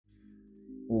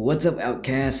What's up,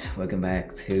 Outcast? Welcome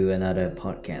back to another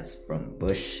podcast from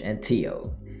Bush and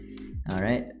Tio.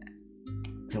 Alright,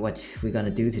 so what we gonna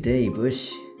do today,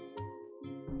 Bush?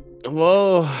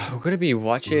 Well, we're gonna be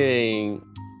watching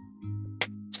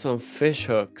some fish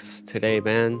hooks today,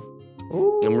 man.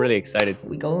 Ooh, I'm really excited.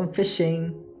 we going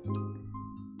fishing.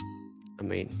 I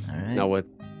mean, Alright. now what?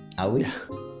 Are we?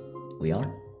 We are?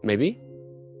 Maybe,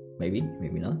 Maybe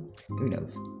not. Who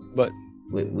knows? but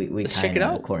We Let's check it kinda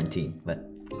out. quarantine, but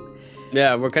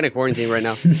yeah, we're kind of quarantined right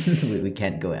now. we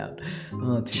can't go out.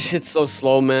 Oh, too Shit's so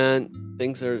slow, man.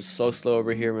 Things are so slow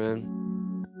over here, man.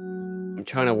 I'm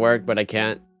trying to work, but I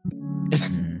can't.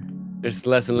 bad. There's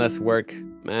less and less work,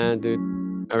 man, dude.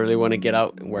 I really want to get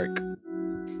out and work.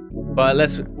 But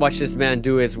let's watch this man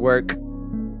do his work.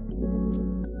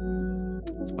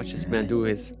 Let's watch this man do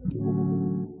his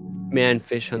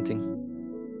fish hunting.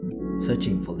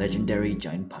 Searching for legendary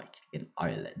giant pike in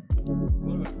Ireland.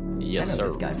 Yes, I know sir.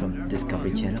 this guy from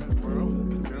Discovery Channel.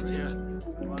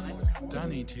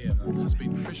 Danny Tiernan has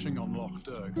been fishing on Loch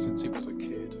Derg since he was a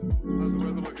kid. How's the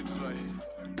weather looking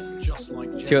today? Just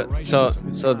like generations of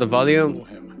his So the family volume, before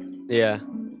him. yeah,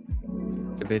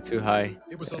 it's a bit too high.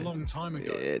 It was a long time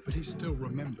ago, It- but he still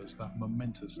remembers that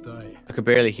momentous day. I could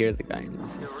barely hear the guy. Let me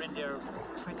see. They were in there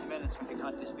 20 minutes when they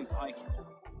caught this big pike.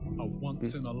 A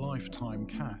once-in-a-lifetime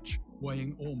catch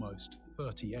weighing almost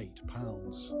 38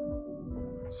 pounds.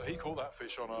 So he caught that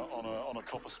fish on a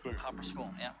copper spoon. Copper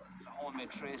spoon, yeah. A homemade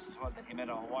trace as well that he made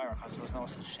out of wire because there was no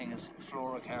such thing as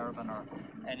fluorocarbon or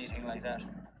anything like that.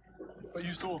 But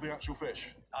you saw the actual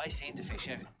fish. I seen the fish,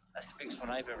 yeah. That's the biggest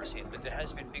one I've ever seen, but there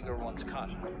has been bigger ones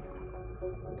caught.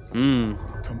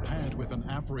 Compared with an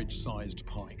average-sized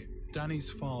pike, Danny's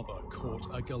father caught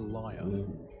a Goliath.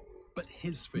 But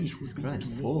his fish Jesus would be Christ,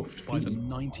 4 dwarfed by the feet.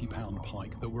 90-pound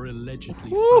pike that were allegedly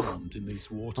Woo! found in these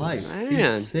waters.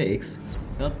 5'6".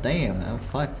 God damn, I'm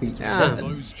 5'7". Yeah.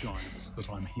 Those giants that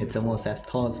I'm here It's almost as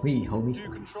tall as me, homie. Do you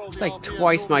control It's the like RPM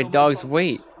twice my on those dog's boats?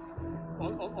 weight.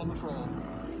 On the throttle.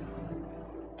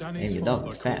 Danny's And your father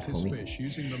dog's caught fat, his homie. fish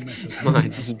using the method My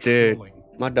known as dude, trolling,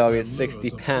 my dog where is 60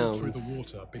 lures are pulled through pounds. the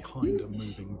water behind a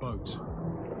moving boat.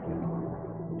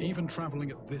 Even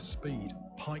traveling at this speed,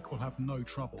 pike will have no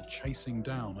trouble chasing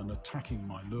down and attacking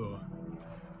my lure.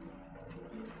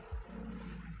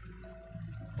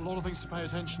 A lot of things to pay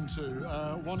attention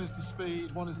to. One is the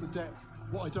speed, one is the depth.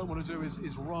 What I don't want to do is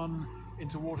run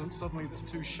into water that's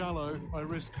too shallow. I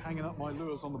risk hanging up my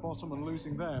lures on the bottom and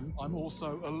losing them. I'm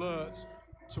also alert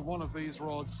to one of these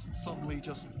rods suddenly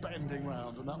just bending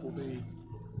round, and that will be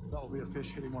a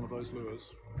fish hitting one of those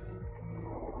lures.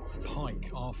 Pike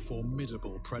are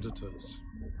formidable predators.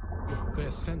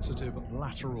 Their sensitive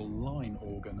lateral line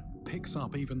organ picks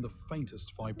up even the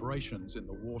faintest vibrations in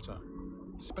the water.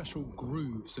 Special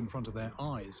grooves in front of their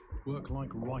eyes work like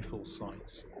rifle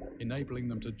sights, enabling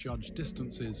them to judge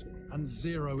distances and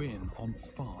zero in on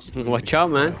fast. Watch out,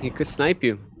 man. He could snipe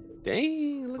you.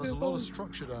 Dang, look There's a at lot of that.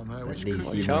 structure down there, which least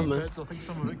could be Watch out, man. beds. I think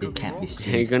some of it They could be can't be rocks.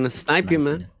 They're gonna snipe you,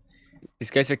 man. These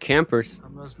guys are campers.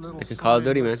 And there's little Like in Call of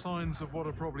Duty, man. signs of what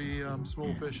are probably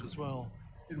small fish as well.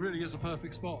 It really is a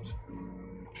perfect spot.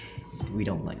 We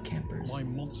don't like campers. My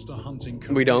monster hunting We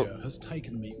career don't. has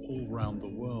taken me all round the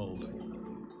world,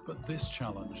 but this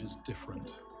challenge is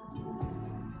different.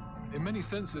 In many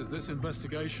senses, this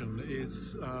investigation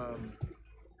is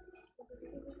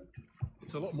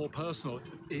it's a lot more personal.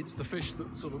 It's the fish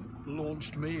that sort of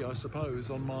launched me, I suppose,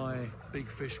 on my big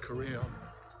fish career.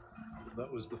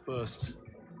 That was the first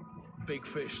big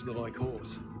fish that I caught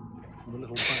from the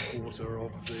little backwater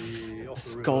of the.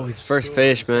 Let's the go, river his first Stour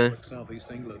fish, in man.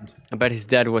 Southeast England. I bet his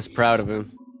dad was proud of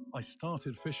him. I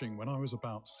started fishing when I was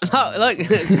about Oh, 7 look,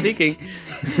 years old. speaking.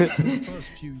 For the first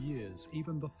few years,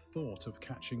 even the thought of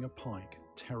catching a pike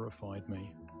terrified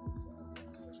me.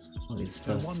 Oh, his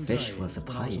Then first one fish day, was a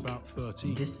when I was pike. about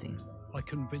 13, Interesting. I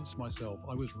convinced myself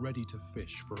I was ready to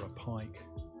fish for a pike.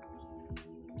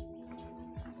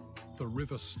 The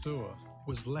River Stour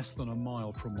was less than a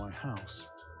mile from my house,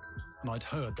 and I'd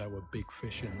heard there were big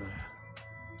fish in there.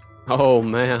 Oh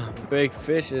man, big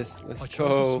fishes. Let's I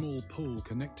chose a go. small pool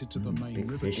connected to the main Big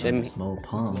river fish channel in a small with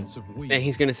pond. lots of weed. And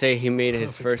he's gonna say he made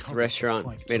his Perfect first cover for restaurant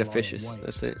pike to made of lie in fishes. wait.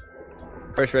 That's it.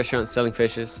 First restaurant selling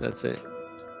fishes. That's it.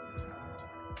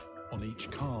 On each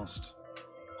cast,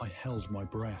 I held my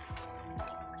breath.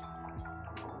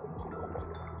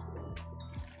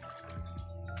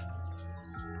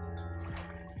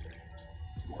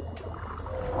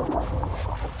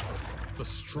 The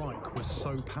strike was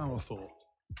so powerful,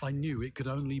 I knew it could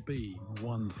only be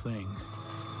one thing.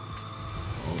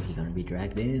 Oh, he gonna be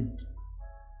dragged in.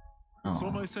 It's Oh,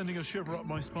 almost sending a shiver up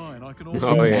my spine. I can the almost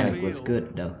Oh, cinematic yeah. feel was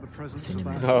good though. the presence of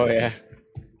that Cinematic Oh was yeah.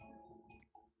 good.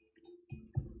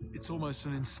 it's almost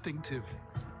an instinctive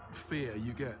fear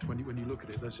you get when you look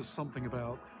at it. There's just something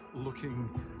about looking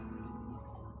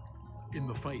in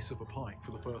the face of a pike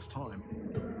for the first time.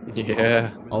 Yeah.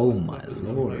 I mean, Oh that my was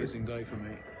an lord. amazing day for me.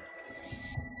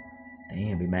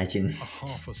 Damn, imagine A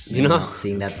half a You know- not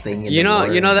seeing that thing in You the know,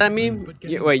 water. you know that meme? But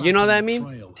getting Wait, you back know on that the meme,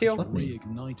 trail Teal? has What meme?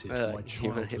 reignited You my wanna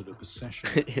childhood hit-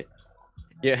 obsession.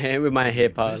 Yeah, with my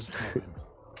hip This hop. time,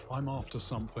 I'm after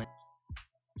something.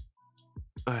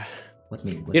 What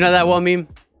meme? What You know that meme? one meme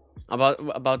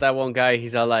about that one guy?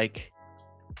 He's all like,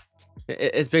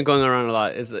 it's been going around a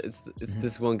lot. It's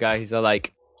this one guy. He's all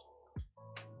like,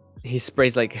 he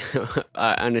sprays like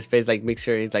on his face, like make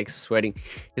sure he's like sweating.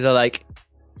 He's all like,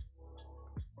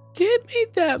 "Give me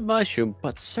that mushroom,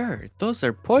 but sir, those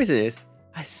are poisonous."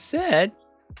 I said,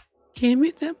 "Give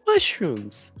me the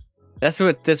mushrooms." That's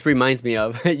what this reminds me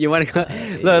of. You want to go?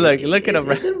 Look it up.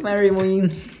 It's a very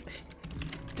meme.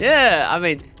 Yeah, I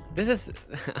mean, this is.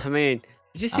 I mean,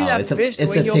 did you see that it's a, fish? The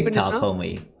it's way a he opened his TikTok, mouth?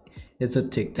 homie. It's a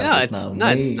TikTok. No, it's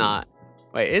not. a it's meme. not.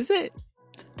 Wait, is it?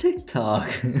 It's a TikTok.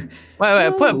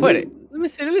 Wait, put No, it. Let me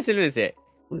see it.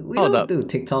 We Hold don't up. do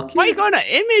TikTok. Why are you here. going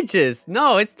to images?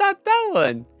 No, it's not that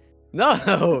one.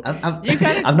 No. I'm, You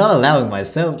gotta- I'm not allowing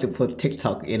myself to put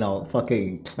TikTok in our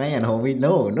fucking clan, homie.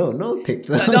 No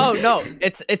TikTok. No,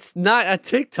 it's not a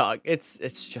TikTok. It's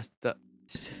just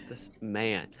this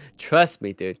man. Trust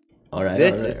me, dude. All right.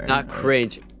 This all right, is all not right, all right.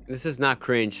 cringe. This is not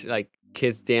cringe like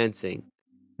kids dancing.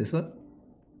 This one?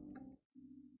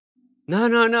 No.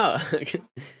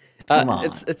 Come on.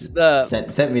 It's the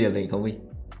Send me the link, homie.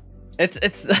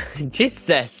 it's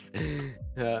Jesus.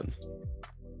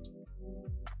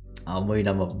 I mean,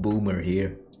 I'm a boomer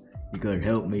here. You gotta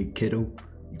help me, kiddo.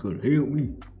 You gotta help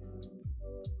me.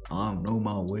 I don't know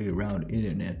my way around the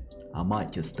internet. I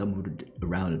might just stumble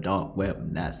around the dark web,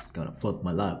 and that's gonna fuck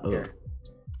my life up. Here.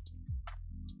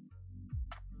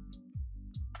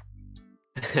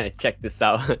 Check this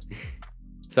out.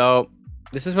 So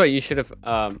this is what you should have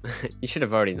you should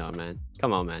have already known, man.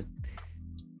 Come on, man.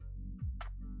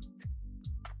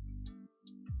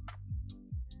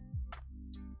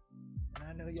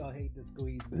 I know y'all hate the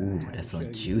squeeze. but I Ooh, had that's to so show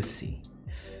you. juicy.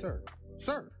 Sir,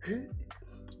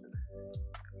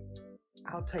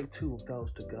 I'll take 2 of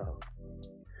those to go.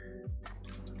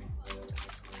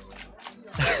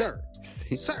 Sir,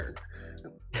 See? sir,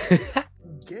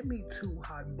 get me 2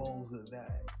 hot bowls of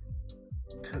that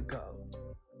to go.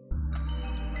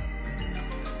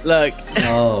 Look.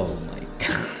 Oh my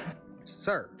god.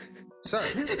 Sir,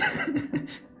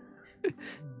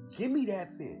 give me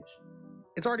that fish.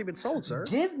 It's already been sold, sir.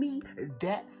 Give me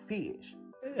that fish.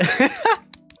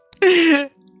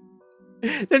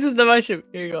 This is the mushroom.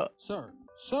 Here you go. Sir,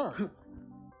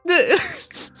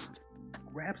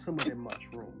 Grab some of them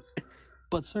mushrooms.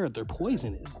 But sir, they're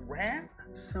poisonous. Grab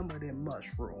some of them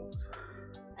mushrooms.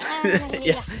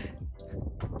 Yeah.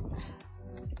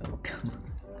 Oh, come on.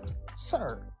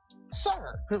 Sir.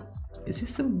 Is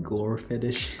this some gore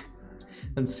fetish?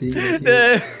 I'm seeing it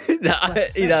here. No,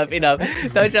 enough.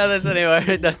 Don't show this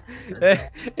anymore. No.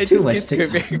 It Too just much gets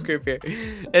TikTok. creepier.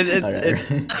 It's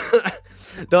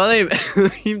Alright. the only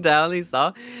meme that I only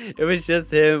saw, it was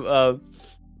just him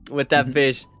with that Mm-hmm.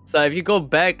 fish. So if you go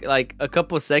back like a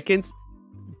couple seconds,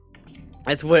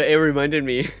 that's what it reminded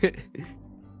me.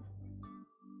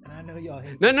 And I know y'all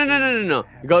hate No. the squeeze, but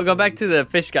I had Go back to the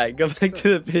fish guy. Go back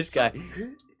to the fish guy. Sir.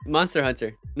 Monster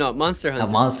Hunter. No, Monster A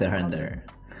Hunter. monster hunter.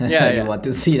 Yeah, You yeah. want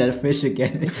to see that fish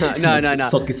again? No.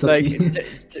 Sucky, Like,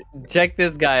 sucky. check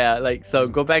this guy out. Like, so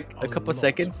go back a couple lot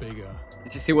seconds. Bigger.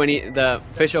 Did you see when the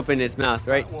fish opened his mouth,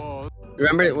 right? That was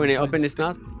Remember when it opened his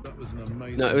mouth? That was an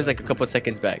amazing. No, it was like a day. couple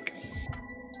seconds back.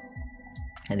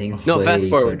 I think it's No, way fast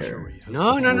forward. further.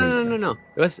 No.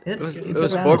 It's It was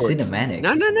it's around forward. cinematic.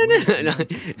 No.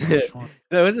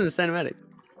 That wasn't cinematic.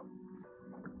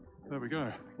 There we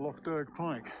go. Lochderg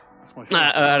Pike. That's my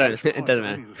I don't- favorite it doesn't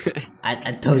pike matter. of any of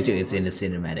I told you it's in the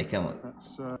cinematic. Come on.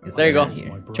 That's It's There you go. around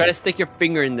here. Try to stick your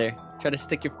finger in there.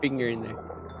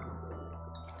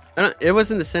 It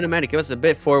wasn't the cinematic. It was a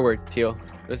bit forward, Teal.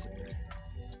 It was.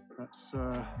 That's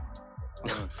I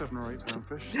don't know, 7 or 8 pound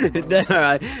fish.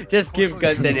 Alright, just keep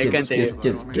continue. Just Continue.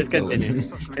 keep Just going. continue. It's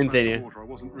such an Continue. expensive water, I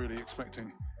wasn't really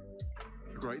expecting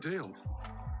a great deal.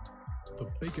 The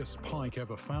biggest pike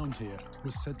ever found here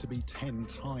was said to be 10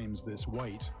 times this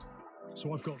weight.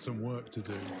 So I've got some work to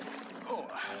do. Oh,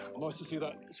 nice to see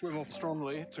that swim off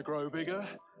strongly to grow bigger,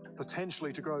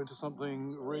 potentially to grow into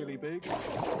something really big.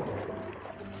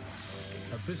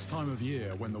 At this time of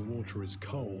year, when the water is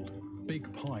cold,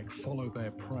 big pike follow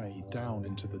their prey down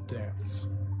into the depths.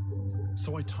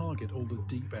 So I target all the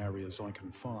deep areas I can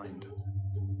find.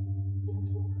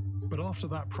 But after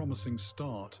that promising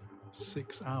start,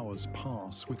 6 hours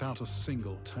pass without a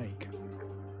single take.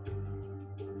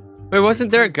 Wait,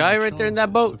 wasn't there a guy right there in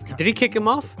that boat? Did he kick him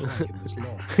off?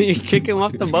 You kick him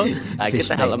off the boat? Get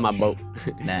the hell out of my boat.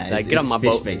 Nah, Like, it's, get on it's my fish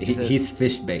boat. bait. He said- He's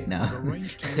fish bait now.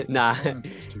 Nah,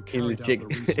 he legit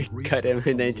cut him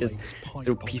and then just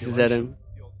threw pieces at him.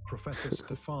 Professor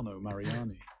Stefano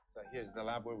Mariani. So here's the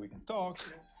lab where we can talk,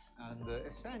 and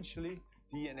essentially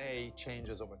DNA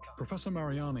changes over time. Professor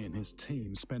Mariani and his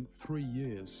team spent 3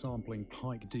 years sampling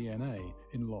pike DNA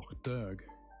in Loch Derg.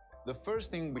 The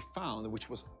first thing we found, which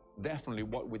was definitely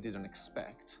what we didn't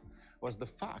expect, was the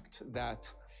fact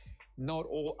that not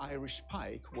all Irish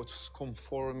pike was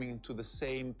conforming to the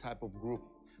same type of group.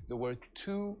 There were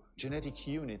 2 genetic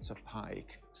units of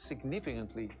pike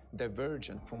significantly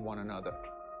divergent from one another.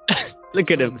 Look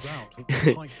at him. Turns out that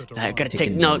the pike that I gotta arrived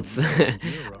take in notes. Europe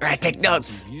I gotta take 10,000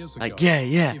 notes. years Like, ago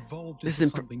yeah. evolved This into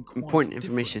is something quite important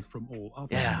different information. from all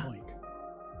other Yeah. pike.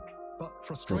 But about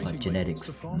frustratingly, genetics.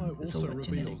 Stefano It's also all about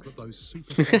reveals genetics. that those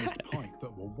supersonic pike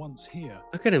that were once here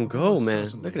Look at him have go, almost man.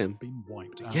 certainly Look at him. been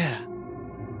wiped out. Yeah.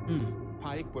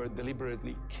 Pike were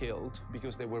deliberately killed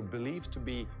because they were believed to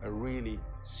be a really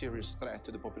serious threat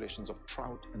to the populations of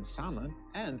trout and salmon.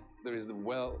 And there is the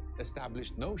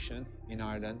well-established notion in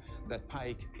Ireland that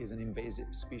pike is an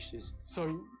invasive species.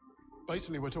 So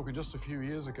basically, we're talking just a few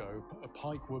years ago, a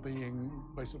pike were being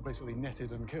basically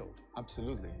netted and killed.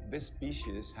 Absolutely. This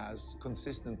species has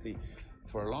consistently,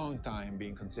 for a long time,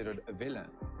 been considered a villain.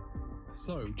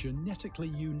 So, genetically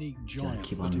unique giants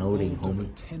keep that on noting, evolved over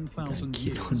homie. 10,000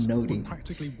 Keep years on noting. were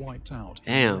practically wiped out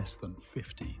Damn. in less than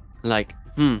 50. Like,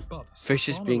 But fish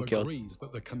is Stefano being killed. agrees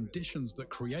that the conditions that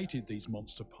created these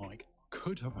monster pike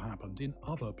could have happened in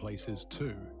other places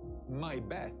too. My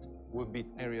bet would be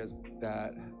areas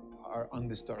that are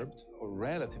undisturbed or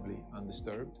relatively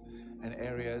undisturbed, and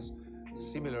areas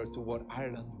similar to what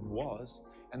Ireland was,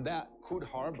 and that could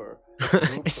harbor groups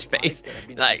His of pike face, that have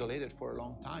been like- isolated for a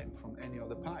long time from any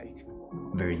other pike.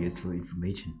 Very useful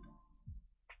information.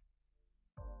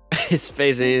 his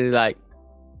face, and he's like,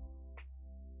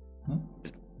 Huh?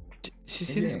 Did you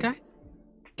see this Yeah. guy?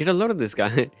 Get a load of this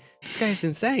guy. This guy is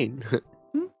insane.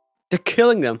 They're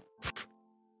killing them.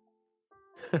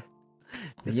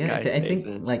 This yeah, guy's I face, think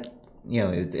man. like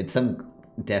it's some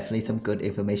definitely some good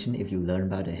information if you learn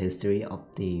about the history of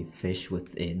the fish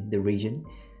within the region,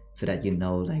 so that you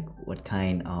know like what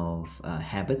kind of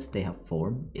habits they have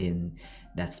formed in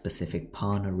that specific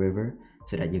pond or river,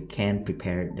 so that you can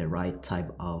prepare the right type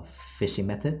of fishing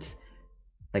methods.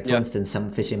 Like for Yeah. instance,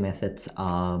 some fishing methods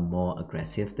are more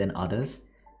aggressive than others.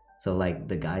 So like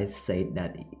the guys say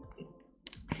that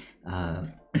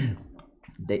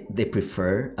they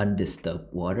prefer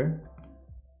undisturbed water.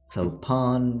 So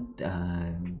pond,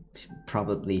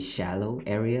 probably shallow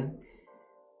area,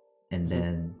 and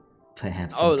then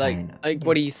perhaps some Oh, like kind of, like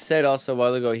what he said also a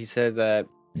while ago. He said that,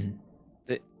 Mhm.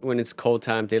 that when it's cold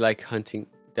time, they like hunting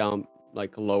down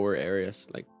like lower areas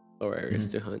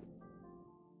to hunt.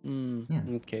 Yeah.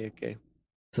 Okay.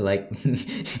 So like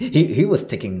he was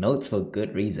taking notes for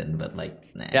good reason, but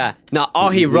like nah. Yeah. Now all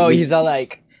he wrote, he's all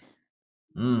like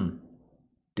Dying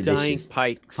dying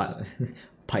pikes.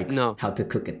 Pikes. No. How to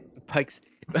cook it. Pikes.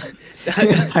 Pike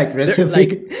They're, recipe. like,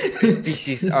 the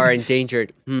species are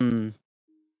endangered.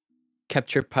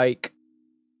 Capture pike.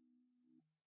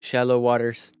 Shallow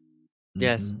waters.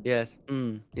 Yes. Mhm. Yes.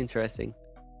 Interesting.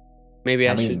 Maybe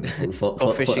I, mean, should for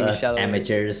go fishing in us shallow areas.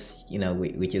 amateurs,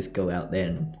 we just go out there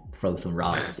and throw some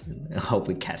rocks and hope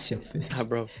we catch some fish. Ah,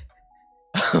 bro.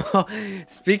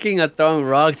 Speaking of throwing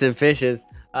rocks and fishes,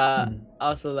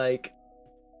 also like,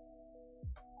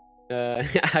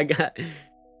 I got.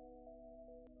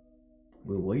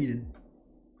 We're waiting.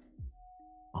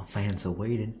 Our fans are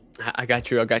waiting. I got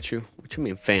you. What you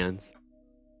mean, fans?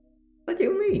 What do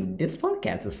you mean? This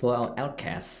podcast is for our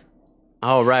outcasts.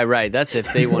 Oh, right. That's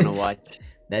if they want to watch.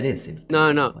 That is it.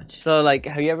 No. So like,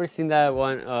 have you ever seen that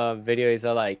one video? He's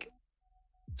all like,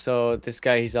 so this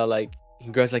guy, he's all like,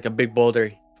 he grabs like a big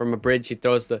boulder from a bridge. He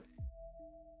throws he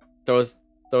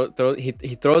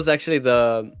throws actually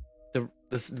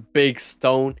this big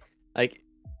stone. Like,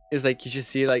 it's like you just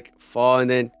see like fall and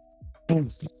then boom,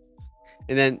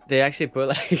 and then they actually put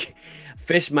like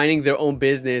fish minding their own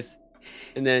business,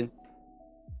 and then.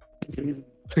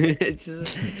 It's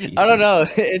just I don't know.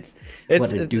 It's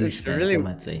What a it's douchebag, really I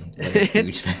might say. What a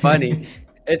it's douchebag. funny.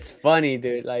 It's funny,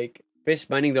 dude. Like fish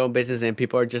minding their own business and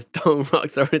people are just throwing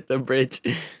rocks over the bridge.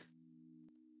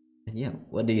 Yeah.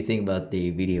 What do you think about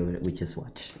the video that we just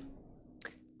watched?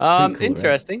 Pretty cool,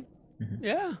 Interesting. right? Mhm.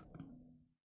 Yeah.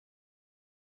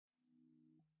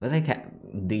 But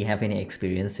like, do you have any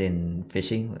experience in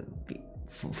fishing?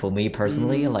 For me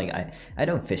personally, like I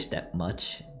don't fish that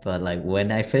much, but like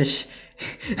when I fish,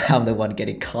 I'm the one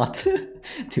getting caught.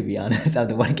 To be honest, I'm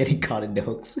the one getting caught in the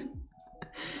hooks.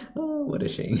 Oh, what a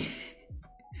shame.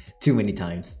 Too many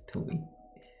times, Toby.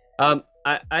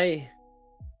 I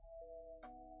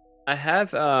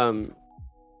have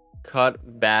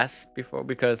caught bass before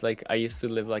because like I used to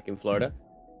live like in Florida.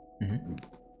 Mhm.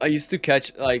 I used to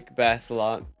catch like bass a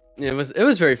lot. It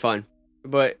was very fun,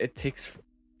 but it takes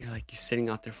you're sitting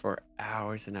out there for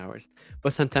hours and hours.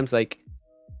 But sometimes like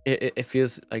it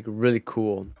feels like really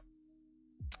cool.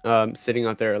 Sitting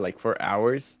out there like for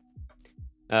hours.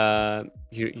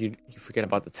 You forget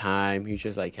about the time. You're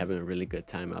just like having a really good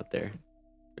time out there.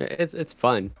 It's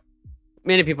fun.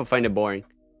 Many people find it boring.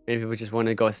 Many people just want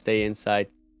to go stay inside.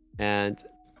 And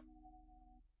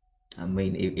I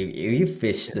mean, if you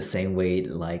fish the same way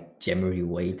like Jemery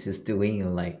Waits is doing,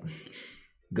 and like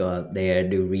go out there,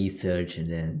 do research, and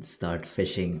then start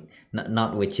fishing,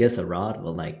 not with just a rod,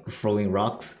 but like throwing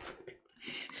rocks.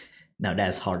 Now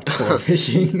that's hardcore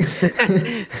fishing.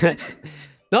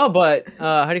 no, but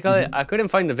how do you call it? I couldn't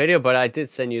find the video, but I did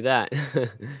send you that.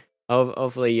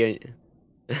 Hopefully you.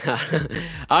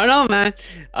 I don't know, man.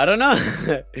 I don't know.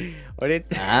 What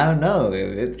did? I don't know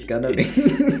if it's gonna be.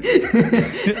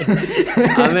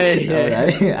 I mean,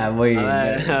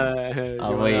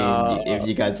 if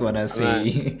you guys wanna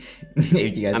see,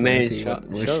 if you guys wanna see, show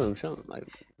them. Like,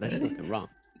 there's nothing wrong.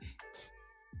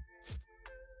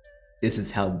 This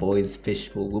is how boys fish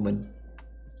for women.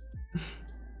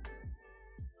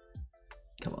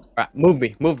 Come on. Right, move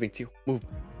me, too. Move.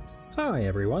 Hi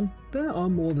everyone. There are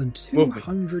more than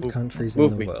 200 countries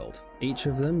in the world, each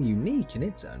of them unique in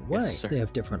its own way. They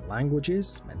have different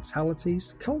languages,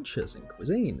 mentalities, cultures, and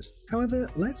cuisines. However,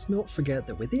 let's not forget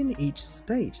that within each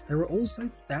state there are also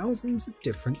thousands of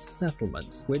different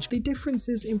settlements, which the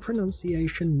differences in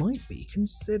pronunciation might be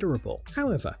considerable.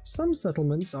 However, some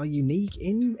settlements are unique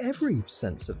in every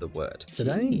sense of the word.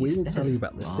 Today, we will tell you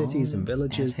about the cities and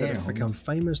villages that have become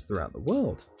famous throughout the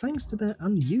world, thanks to their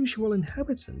unusual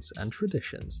inhabitants and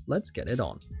traditions. Let's get it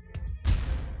on.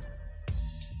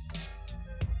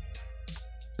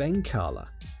 Bengkala.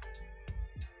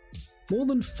 More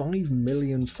than 5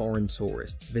 million foreign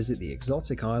tourists visit the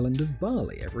exotic island of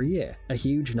Bali every year. A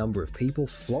huge number of people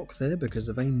flock there because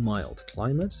of a mild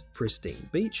climate, pristine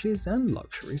beaches, and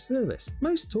luxury service.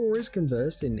 Most tourists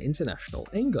converse in international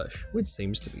English, which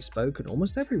seems to be spoken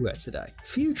almost everywhere today.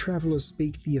 Few travelers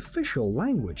speak the official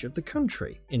language of the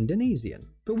country, Indonesian.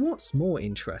 But what's more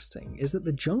interesting is that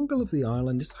the jungle of the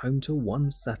island is home to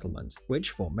one settlement, which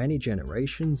for many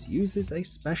generations uses a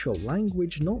special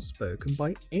language not spoken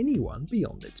by anyone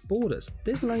beyond its borders.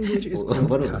 This language is called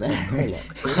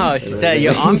Katakolok. Oh, she said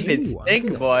your armpits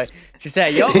stink, boy. She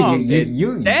said your armpits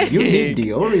stink. You need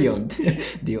deodorant.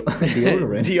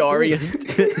 Deodorant.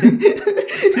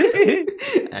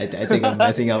 I think I'm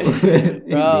messing up with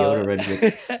deodorant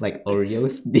with like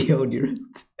Oreos deodorant.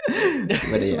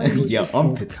 But yeah, your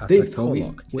armpit stinks,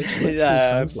 homie. Which literally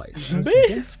translates as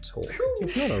deaf talk.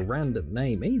 It's not a random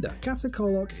name either.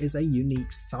 Katakolok is a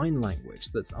unique sign language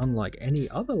that's unlike any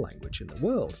other language in the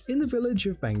world. In the village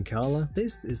of Bengkala,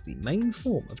 this is the main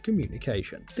form of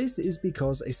communication. This is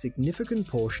because a significant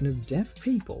portion of deaf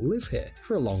people live here.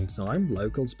 For a long time,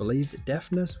 locals believed that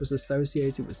deafness was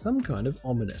associated with some kind of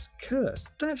ominous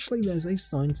curse, but actually there's a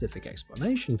scientific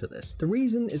explanation for this. The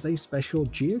reason is a special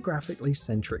geographically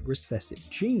centric recessive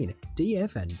gene,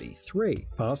 DFNB3,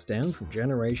 passed down from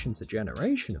generation to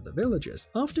generation of the villagers.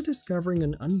 After discovering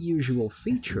an unusual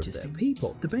feature of their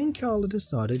people, the Bengkala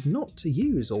decided not to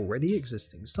use already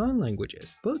existing sign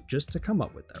languages, but just to come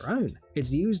up with their own.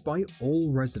 It's used by all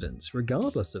residents,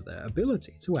 regardless of their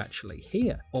ability to actually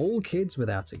hear. All kids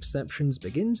without exceptions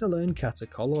begin to learn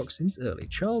Katakolok since early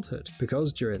childhood,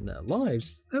 because during their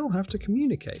lives, they'll have to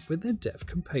communicate with their deaf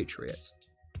compatriots.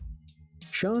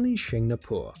 Shani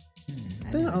Shingnapur.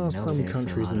 There are some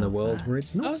countries in the world where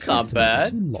it's not customary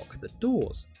to lock the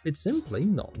doors. It's simply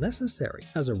not necessary.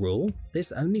 As a rule,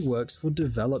 this only works for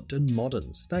developed and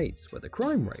modern states where the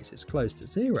crime rate is close to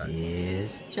zero.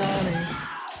 Yes, Johnny.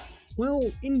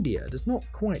 Well, India does not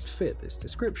quite fit this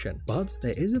description, but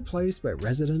there is a place where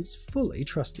residents fully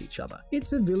trust each other.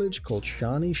 It's a village called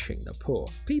Shani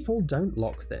Shingnapur. People don't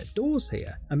lock their doors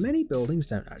here, and many buildings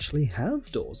don't actually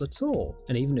have doors at all.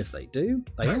 And even if they do,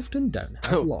 they often don't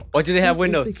have locks. Why do they have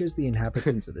windows? This is because the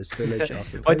inhabitants of this village are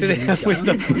Why do they have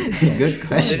windows? Good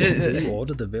question. to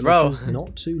order the villagers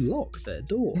not to lock their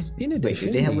doors. In addition,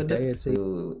 Wait, they have the windows? deity...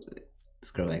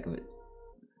 Scroll back a bit.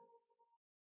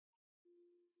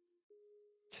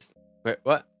 Wait,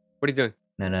 what? What are you doing?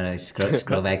 No.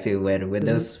 Scroll back to where the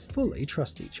Windows windows. fully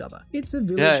trust each other. It's a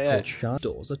village Yeah. called Shard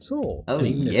doors at all. Oh, and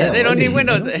even if yeah, They don't do, need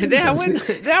windows. nothing They have does windows.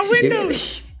 They have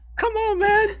windows. Come on,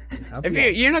 man. have If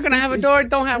locks. you're not gonna This have a is door, the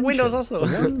don't have windows extension.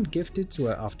 also. The one gifted to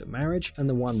her after marriage and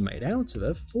the one made out of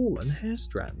her fallen hair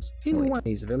strands. In Wait.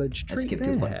 Hawaii's village, I treat skipped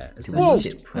their too much. hair as Too their much most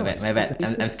shit. My prized bad.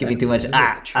 possession I'm skipping too of much. the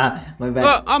village. My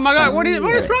bad. Oh my God! What is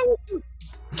wrong?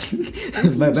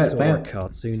 If My you bad, saw a fam.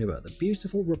 cartoon about the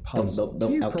beautiful Rapunzel,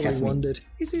 Don't you probably outcast me. wondered,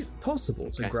 is it possible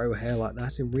to grow hair like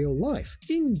that in real life?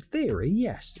 In theory,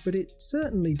 yes, but it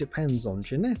certainly depends on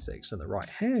genetics and the right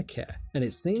hair care. And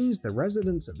it seems the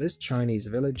residents of this Chinese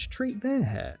village treat their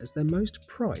hair as their most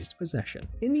prized possession.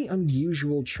 In the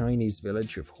unusual Chinese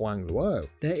village of Huangluo,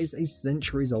 there is a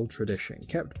centuries-old tradition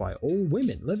kept by all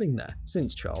women living there.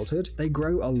 Since childhood, they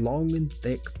grow a long and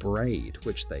thick braid,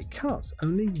 which they cut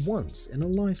only once in a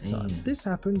lifetime. This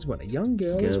happens when a young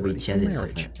girl is Girl, be ready for jealous of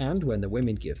marriage, her. and when the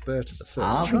women give birth to the first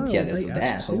I'll be child, jealous they of add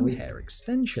that, 2 homie. hair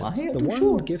extensions, My hair the too one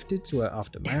short. gifted to her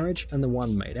after marriage and the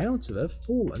one made out of her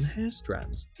fallen hair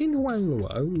strands. In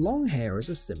Huangluo, long hair is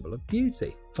a symbol of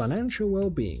beauty, financial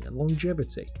well-being and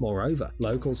longevity. Moreover,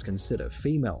 locals consider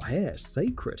female hair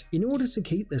sacred. In order to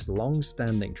keep this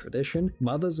long-standing tradition,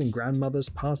 mothers and grandmothers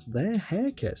pass their hair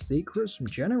care secrets from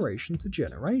generation to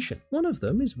generation. One of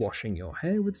them is washing your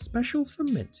hair with special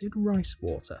fermented rice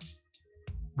water.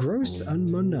 Gross and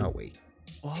Monawi.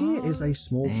 Here is a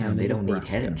small Damn, town they in don't need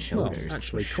Nebraska. head and shoulders, Well,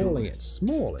 actually for calling sure. it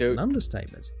small is an Dude.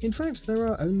 understatement. In fact, there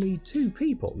are only 2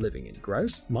 people living in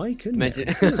Gross, Mike and Imagine-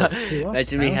 Mary Fuller, who are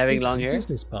imagine me having spouses long and hair.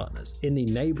 business partners. In the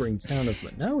neighboring town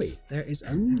of Manoe, there is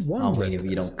only one Oh, wait, if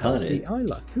you resident, don't cut Elsie it.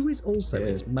 Isla, who is also Yeah.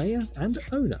 its mayor and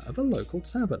owner of a local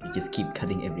tavern. You just keep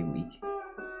cutting every week.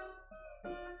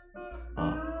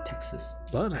 Oh, Texas.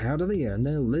 But how do they earn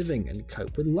their living and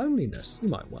cope with loneliness, you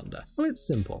might wonder? Well, it's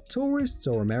simple. Tourists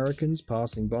or Americans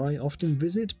passing by often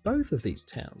visit both of these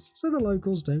towns, so the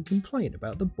locals don't complain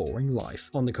about the boring life.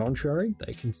 On the contrary,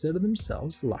 they consider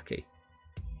themselves lucky.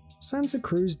 Santa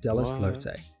Cruz de los What?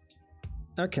 Lote.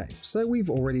 Okay, so we've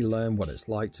already learned what it's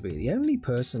like to be the only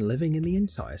person living in the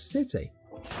entire city.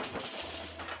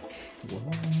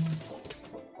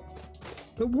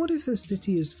 But what if the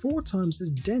city is 4 times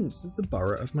as dense as the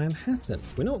borough of Manhattan?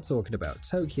 We're not talking about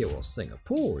Tokyo or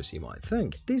Singapore, as you might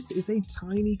think. This is a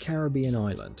tiny Caribbean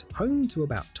island, home to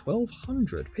about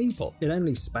 1,200 people. It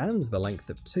only spans the length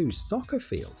of 2 soccer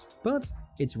fields, but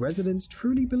its residents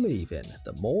truly believe in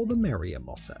the more the merrier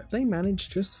motto. They manage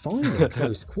just fine in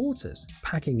close quarters,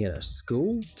 packing in a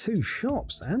school, 2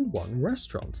 shops, and 1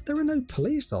 restaurant. There are no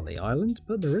police on the island,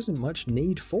 but there isn't much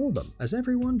need for them, as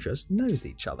everyone just knows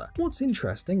each other. What's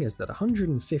interesting is that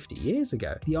 150 years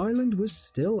ago, the island was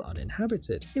still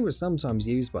uninhabited. It was sometimes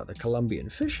used by the Colombian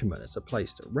fishermen as a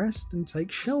place to rest and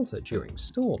take shelter during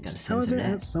storms. Gotta censor However,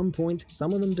 that. at some point,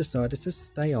 some of them decided to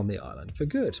stay on the island for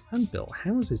good and built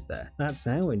houses there. That's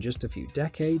how, in just a few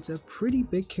decades, a pretty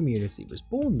big community was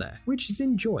born there, which is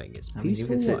enjoying its I mean, if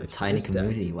peaceful it's a life to tiny this day.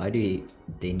 community, why do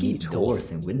they need Geethorn.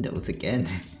 doors and windows again?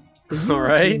 The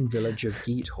Alright. European village of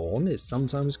Geethorn is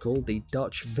sometimes called the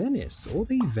Dutch Venice or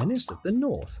the Venice of the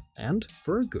North, and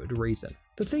for a good reason.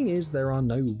 The thing is, there are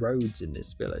no roads in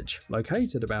this village.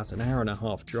 Located about an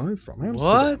hour-and-a-half drive from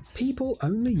Amsterdam, What? people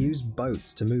only use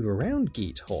boats to move around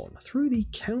Geethorn through the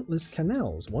countless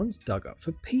canals once dug up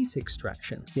for peat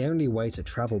extraction. The only way to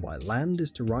travel by land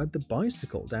is to ride the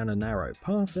bicycle down a narrow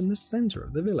path in the center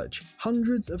of the village.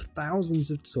 Hundreds of thousands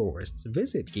of tourists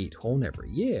visit Geethorn every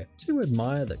year to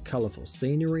admire the colorful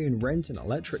scenery and rent an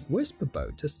electric whisper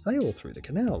boat to sail through the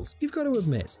canals. You've got to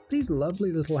admit, these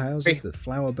lovely little houses Hey, with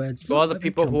flower beds To all look the like they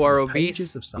people come who from are the pages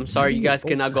obese, of some I'm sorry, you guys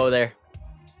medieval cannot go tale. there.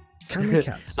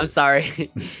 Kamikatsu. I'm sorry.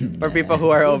 For people who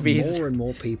are With obese. more and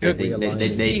more people They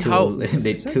realize see too, how-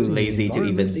 they're too lazy to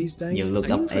even look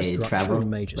up a infrastructure travel. in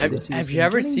major Have, cities have is you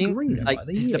ever getting seen greener like by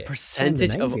the the year. percentage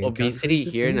of Scandinavian obesity countries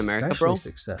have here in been America, especially bro?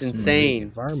 successful It's in insane.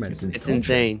 environmental It's cultures.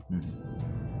 insane.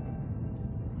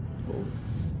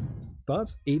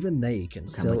 But even they can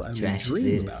still much only trash dream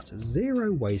this is. about a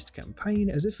zero waste campaign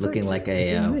as effective Looking like as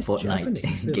a in this Fortnite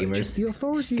Japanese village. gamers The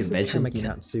authorities convention, of you know?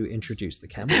 Kamikatsu introduced the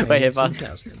campaign Wait, in boss.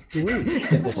 2003. Fortnite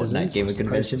Citizens were gamer supposed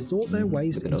convention? to sort their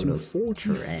waste Look at all into those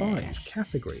 45 trash.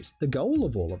 categories. The goal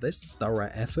of all of this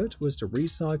thorough effort was to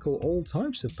recycle all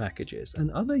types of packages and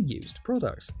other used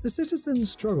products. The citizens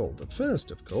struggled at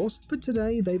first, of course, but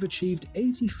today they've achieved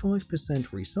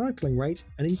 85% recycling rate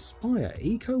and inspire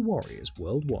eco-warriors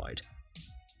worldwide.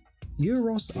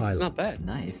 Euros Islands. It's not bad.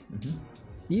 Nice.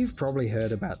 You've probably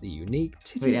heard about the unique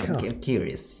Wait, I'm Titicaca.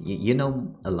 curious. You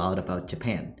know a lot about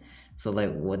Japan, so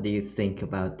like, what do you think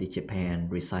about the Japan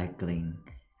recycling?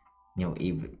 You know,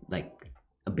 even like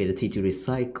ability to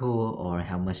recycle, or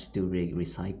how much do we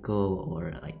recycle,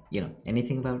 or like, you know,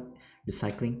 anything about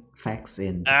recycling facts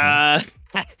in Japan?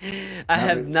 I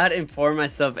have not informed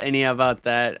myself any about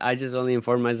that. I just only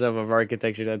informed myself of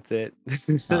architecture. That's it.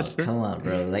 Oh, come on,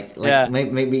 bro. Like Yeah.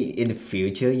 maybe in the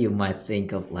future you might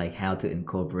think of like how to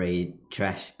incorporate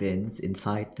trash bins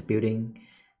inside the building,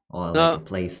 or like No. a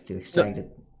place to extract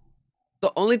it.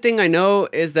 The only thing I know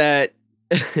is that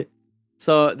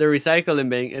so the recycling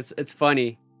bin, it's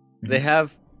funny. They Mhm.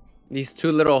 have these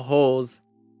two little holes.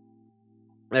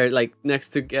 They're like next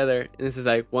together, and this is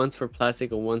like one's for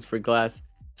plastic and one's for glass.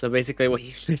 So basically, when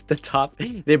you lift the top,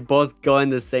 they both go in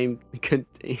the same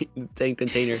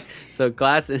container. So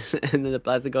glass and then the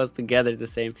plastic goes together the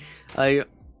same. I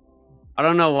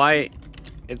don't know why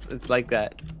it's like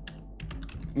that.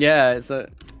 Yeah, so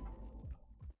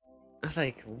I was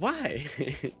like, why?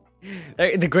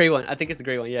 The gray one. I think it's the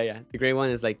gray one. Yeah. The gray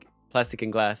one is like plastic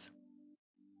and glass.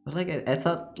 But like I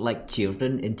thought like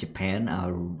children in Japan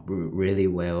are really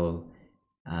well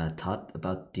taught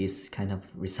about this kind of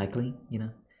recycling, you know,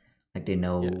 like they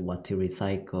know what to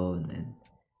recycle and then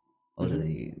all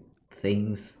the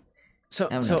things. So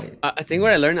I don't know. I think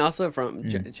what I learned also from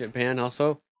Japan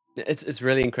also, it's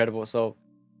really incredible. So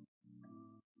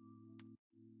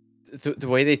the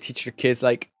way they teach your kids,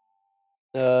 like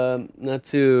not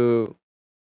to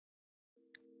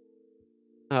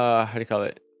how do you call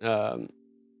it,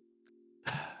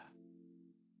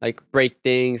 like break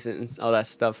things and all that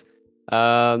stuff,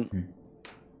 to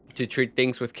treat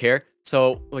things with care.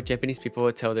 So what Japanese people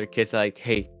would tell their kids, like,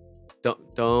 hey,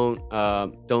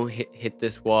 don't hit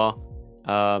this wall.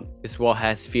 This wall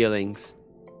has feelings.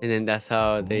 And then that's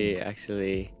how they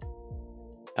actually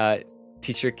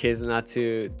teach your kids not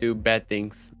to do bad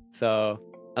things. So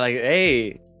I'm like,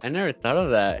 hey, I never thought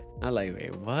of that. I'm like,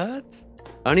 wait, what?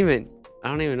 I don't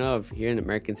even know if here in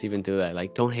Americans even do that.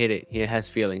 Like, don't hit it. It has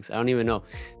feelings. I don't even know.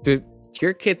 Do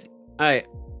your kids?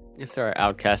 Sorry,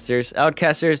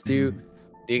 outcasters. Do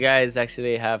you guys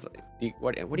actually have?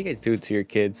 What do you guys do to your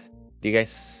kids? Do you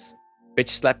guys bitch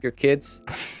slap your kids,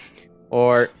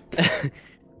 or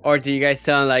or do you guys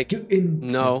tell them like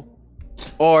no,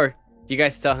 or do you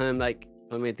guys tell him like,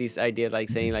 I mean, these ideas like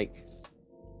saying like,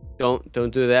 don't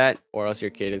do that, or else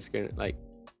your kid is gonna like,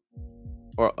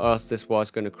 or else this wall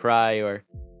is gonna cry, or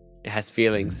it has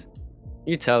feelings.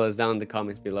 You tell us down in the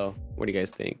comments below. What do you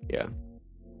guys think? Yeah.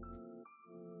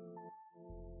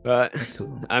 But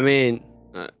I mean,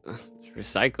 it's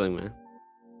recycling, man.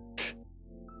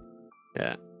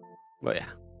 Yeah. But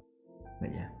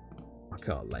yeah.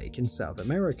 Bacar Lake in South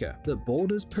America that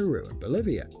borders Peru and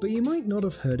Bolivia, but you might not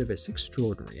have heard of its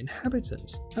extraordinary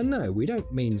inhabitants. And no, we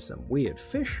don't mean some weird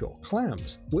fish or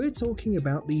clams. We're talking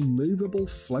about the movable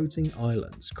floating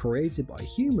islands created by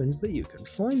humans that you can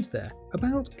find there,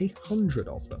 about 100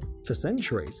 of them. For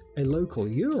centuries, a local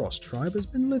Euros tribe has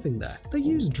been living there. They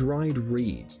use dried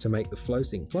reeds to make the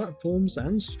floating platforms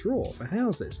and straw for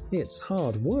houses. It's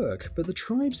hard work, but the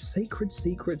tribe's sacred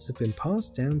secrets have been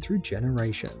passed down through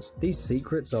generations. These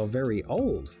secrets are very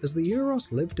old, as the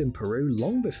Euros lived in Peru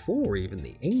long before even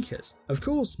the Incas. Of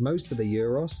course, most of the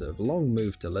Euros have long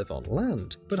moved to live on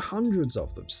land, but hundreds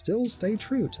of them still stay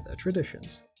true to their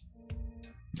traditions.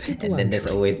 And then there's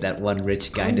always that one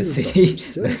rich guy in the Hundreds of city. them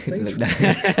still stay Look true.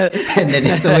 and then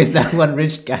there's always that one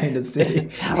rich guy in the city.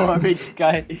 Oh, rich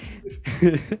guy.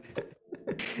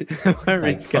 One Like,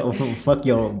 rich guy. fuck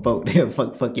your boat.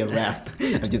 fuck your raft.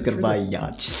 I'm just gonna buy a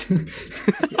yacht.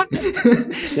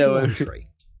 Yeah, one- Lantry.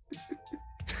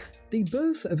 The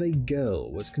birth of a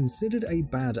girl was considered a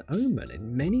bad omen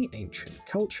in many ancient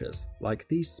cultures, like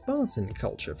the Spartan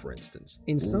culture for instance.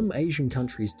 In some Asian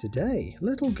countries today,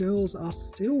 little girls are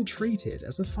still treated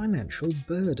as a financial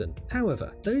burden.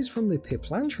 However, those from the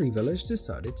Piplantry village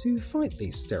decided to fight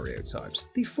these stereotypes.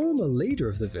 The former leader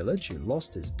of the village, who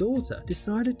lost his daughter,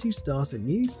 decided to start a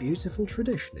new beautiful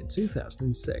tradition in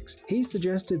 2006. He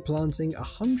suggested planting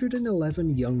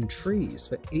 111 young trees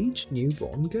for each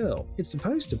newborn girl. It's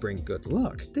supposed to bring good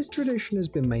luck. This tradition has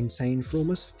been maintained for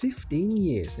almost 15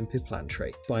 years in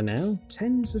Piplantry. By now,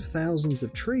 tens of thousands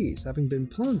of trees having been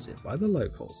planted by the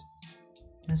locals.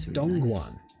 That's really nice.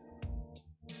 Dongguan.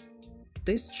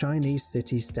 This Chinese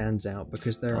city stands out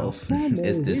because there Oh, are far more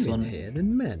is this women one? here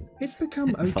than men. It's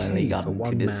become Finally okay got for to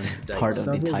one man this to date part of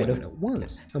the several title. women at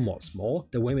once. And what's more,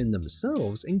 the women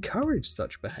themselves encourage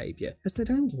such behavior as they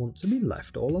don't want to be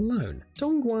left all alone.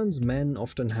 Dongguan's men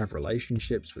often have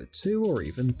relationships with 2 or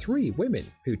even 3 women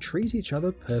who treat each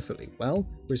other perfectly well,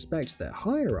 respect their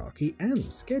hierarchy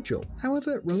and schedule.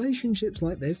 However, relationships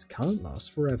like this can't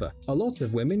last forever. A lot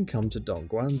of women come to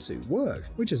Dongguan to work,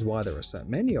 which is why there are so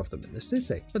many of them in the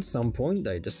city. At some point,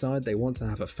 they decide they want to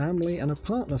have a family and a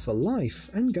partner for life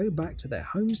and go back to their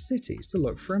home cities to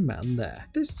look for a man there,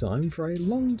 this time for a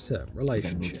long-term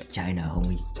relationship. China, homie.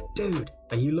 Psst, dude,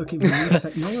 are you looking for new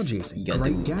technologies and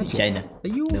great gadgets? China. Are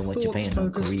your Know what thoughts Japan or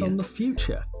focused Korea. on the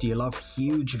future? Do you love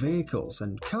huge vehicles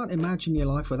and can't imagine your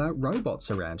life without robots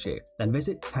around you? Then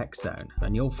visit TechZone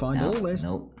and you'll find all this.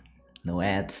 No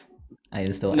ads. I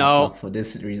installed No. AdBlock for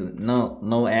this reason.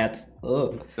 No ads.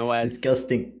 Ugh. No ads.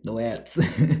 Disgusting. No ads.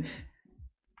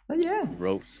 But yeah,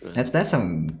 Ropes, man. that's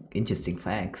some interesting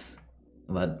facts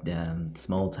about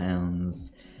small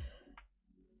towns.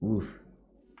 Oof.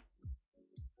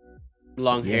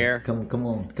 Long Yeah, hair. Come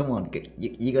on.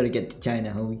 You gotta get to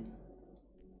China, homie.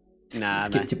 Nah,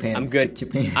 skip man. Japan. I'm skip good.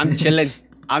 Japan. I'm chilling.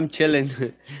 I'm chilling.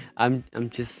 I'm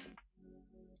just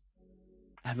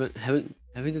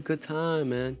having a good time,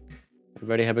 man.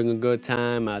 Everybody having a good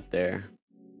time out there.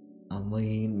 I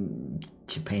mean,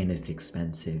 Japan is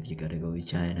expensive. You gotta go to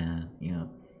China. You know,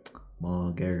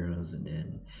 more girls and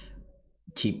then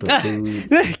cheaper food.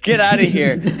 Get out of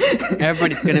here.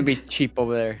 Everybody's gonna be cheap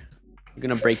over there. They're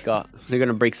gonna break up. They're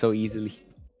gonna break so easily.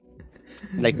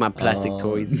 Like my plastic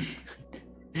toys.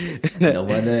 No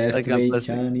one Like underestimate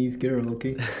plastic. Chinese girl,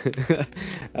 okay?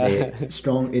 They're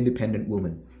strong, independent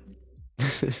woman.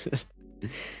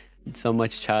 So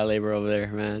much child labor over there,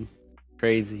 man.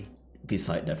 Crazy.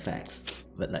 Beside the facts,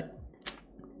 but like,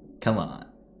 come on,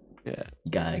 Yeah.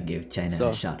 you gotta give China So-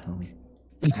 a shot, homie.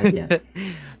 But yeah.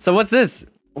 So what's this?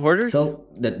 Hoarders? So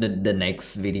the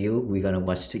next video we're gonna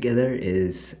watch together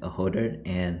is a hoarder,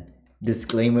 and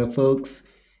disclaimer, folks,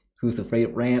 who's afraid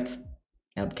of rats,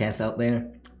 outcasts out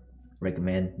there,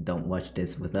 recommend don't watch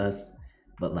this with us.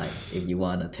 But like, if you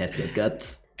wanna test your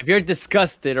guts, If you're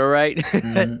disgusted, all right?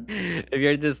 If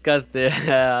you're disgusted,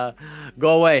 go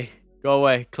away. Go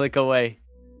away. Click away.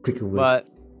 click away. But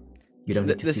You don't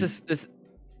need to this see.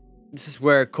 this is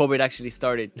where COVID actually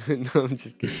started. No, I'm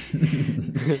just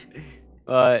kidding.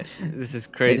 But this is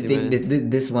crazy, I think man.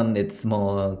 this one it's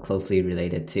more closely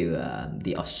related to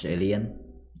the Australian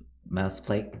mouse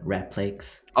plague, rat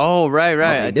plagues. Oh, right.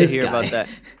 Probably I did this hear guy. about that.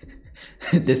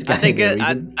 This guy. I think the it,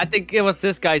 I, reason. I think it was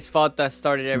this guy's fault that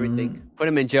started everything. Put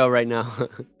him in jail right now.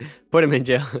 Put him in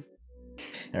jail.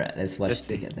 All right, let's watch Let's it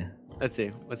see. together. Let's see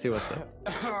what's up.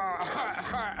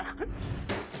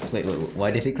 Wait, why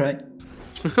did he cry?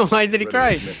 Why did he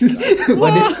cry?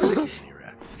 Why did?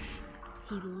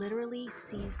 He literally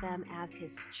sees them as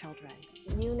his children.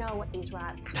 You know what these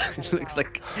rats are He looks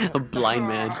like a blind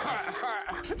man.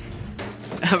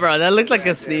 Bro, that looked like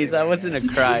a sneeze. That wasn't a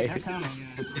cry.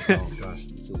 Oh gosh,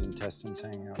 it's his intestines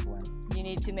hanging out blank. You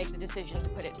need to make the decision to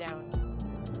put it down.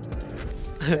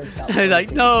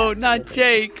 Like, no, not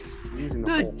Jake.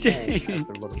 Not Jake. Their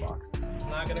litter box. I'm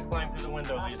not gonna climb through the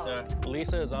window, Lisa.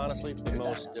 Lisa is honestly the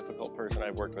most difficult person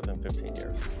I've worked with in 15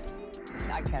 years.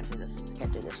 I can't do this. I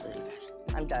can't do this with you guys.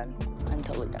 I'm done. I'm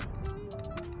totally done.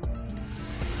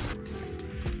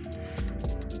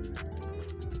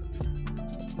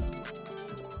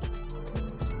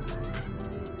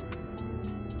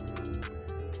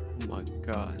 Oh my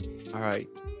god. Alright.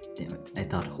 Damn it! I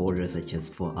thought hoarders are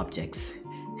just for objects,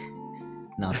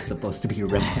 not supposed to be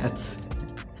rats.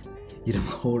 You don't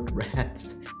hoard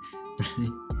rats.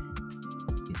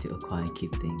 You to acquire and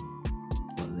keep things.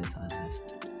 What this?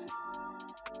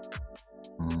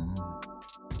 Oh.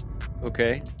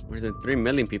 Okay. More than 3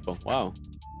 million people. Wow.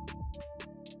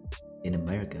 In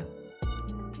America.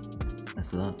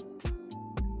 That's a lot.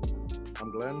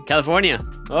 I'm Glenn. California.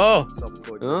 Oh.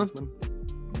 Self-employed Huh? businessman.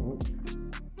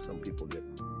 Some people get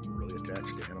really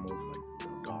attached to animals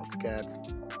like dogs, cats,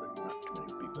 but not too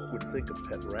many people would think of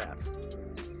pet rats.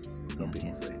 Some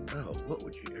people say, "Oh, what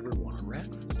would you ever want a rat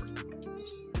for?"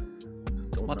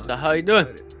 Don't What knock the it hell are you doing?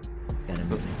 Gotta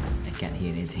move. I can't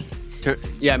hear anything.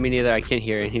 Yeah, me neither. I can't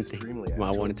hear anything. Extremely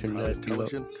Well, I want to turn highly that too low.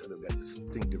 intelligent. They've got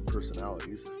distinctive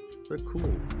personalities. They're cool.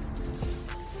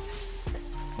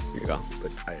 Here you go.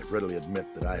 But I readily admit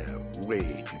that I have way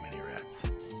too many rats.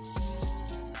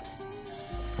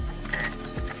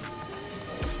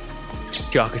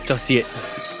 Yo, I can still see it.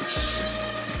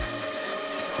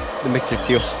 The mixer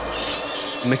too.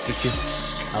 The mixer too.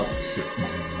 Oh shit.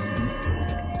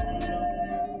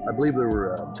 I believe there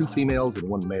were 2 females and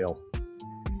 1 male.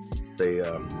 They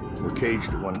were caged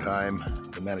at one time.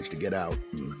 They managed to get out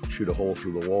and shoot a hole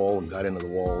through the wall and got into the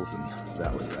walls, and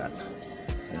that was that.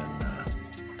 And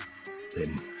they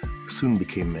soon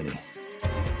became many.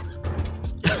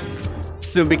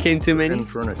 Soon became too many? In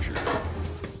furniture,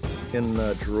 in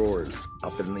drawers,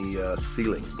 up in the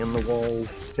ceiling, in the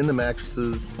walls, in the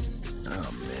mattresses.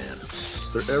 Oh man,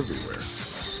 they're everywhere.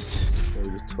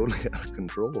 They're just totally out of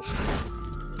control.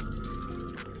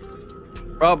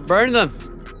 Bro, burn them.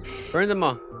 Burn them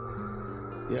all.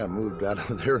 Yeah, I moved out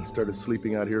of there and started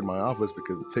sleeping out here in my office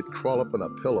because they'd crawl up on a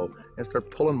pillow and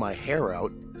start pulling my hair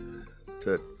out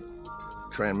to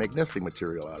try and make nesting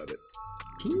material out of it.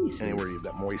 Jesus. Anywhere you've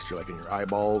got moisture, like in your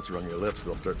eyeballs or on your lips,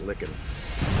 they'll start licking.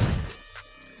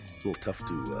 It's a little tough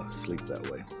to sleep that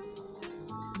way.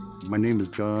 My name is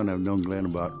John. I've known Glenn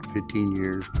about 15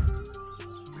 years.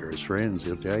 They're his friends,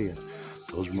 he'll tell you.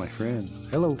 Those are my friends.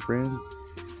 Hello, friend.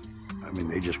 I mean,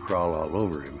 they just crawl all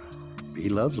over him. He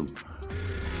loves them.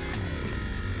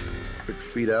 Put your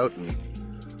feet out and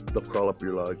they'll crawl up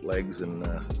your legs and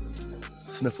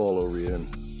sniff all over you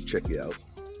and check you out.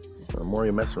 The more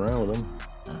you mess around with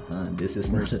them, this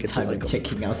is not the time of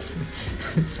checking out.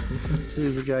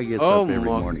 The guy gets up every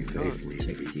morning, faithfully,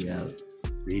 checks you out,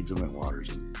 feeds them and waters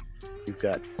them. You've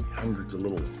got hundreds of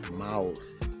little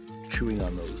mouths chewing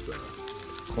on those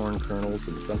corn kernels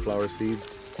and sunflower seeds.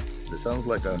 It sounds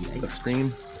like a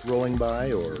stream rolling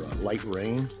by or a light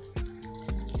rain.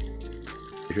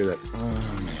 You hear that?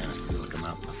 Oh man, I feel like I'm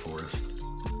out in the forest.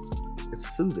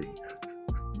 It's soothing.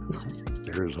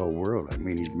 They're his whole world. I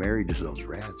mean, he's married to those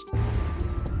rats.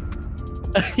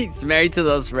 He's married to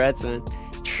those rats, man.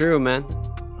 True, man.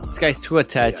 This guy's too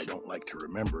attached. I don't like to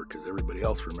remember because everybody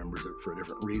else remembers it for a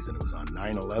different reason. It was on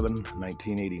 9/11,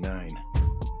 1989.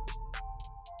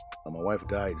 My wife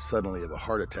died suddenly of a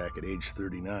heart attack at age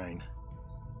 39.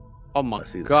 Oh my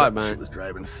God, man. She was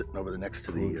driving, sitting over next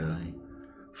to the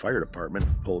fire department,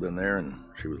 pulled in there, and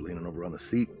she was leaning over on the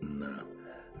seat, and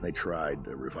they tried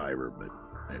to revive her, but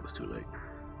it was too late.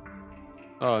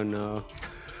 Oh no.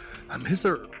 I miss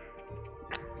her.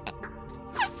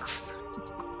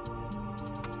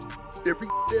 Every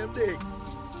damn day.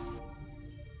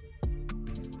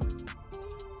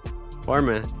 Poor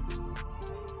man.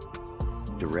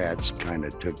 The rats kind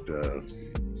of took the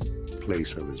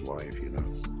place of his wife, you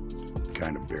know.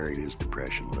 Kind of buried his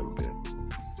depression a little bit.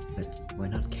 But why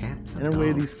not cats? In a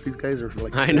way, these guys are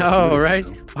like. I know, right?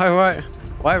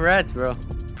 Why rats, bro?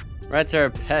 Rats are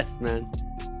a pest, man.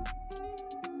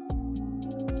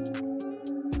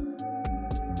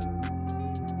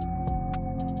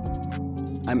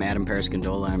 I'm Adam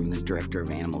Periscondola. I'm the Director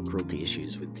of Animal Cruelty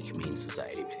Issues with the Humane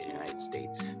Society of the United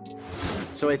States.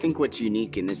 So I think what's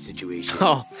unique in this situation...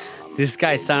 Oh, this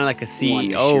guy sounded like a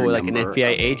CEO, like an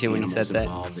FBI agent when he said that.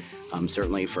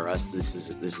 Certainly for us, this is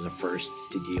a first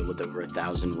to deal with over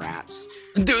 1,000 rats.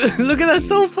 Dude, look at that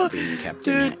sofa! Being kept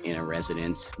in a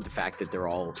residence. The fact that they're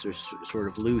all sort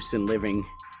of loose and living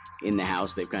in the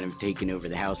house, they've kind of taken over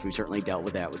the house. We've certainly dealt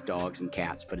with that with dogs and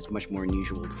cats, but it's much more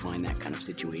unusual to find that kind of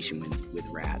situation with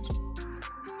rats.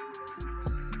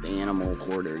 The animal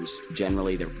hoarders,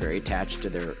 generally they're very attached to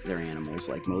their animals,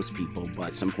 like most people, but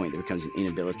at some point there becomes an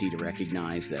inability to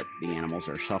recognize that the animals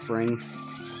are suffering.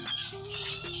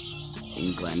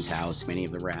 In Glenn's house, many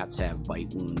of the rats have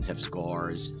bite wounds, have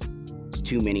scars. It's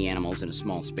too many animals in a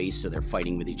small space, so they're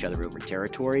fighting with each other over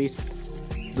territories.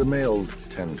 The males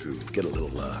tend to get a little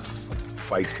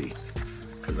feisty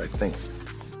because I think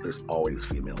there's always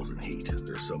females in heat.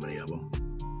 There's so many of them.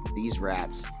 These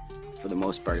rats, for the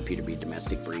most part, appear to be a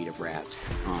domestic breed of rats.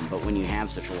 But when you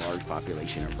have such a large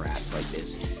population of rats like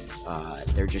this,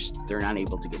 they're not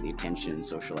able to get the attention and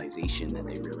socialization that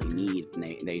they really need,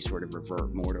 and they sort of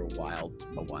revert more to a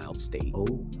wild state.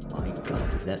 Oh my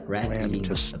God, is that rat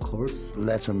eating a corpse?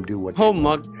 Lets them do what they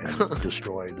want and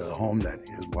destroy the home that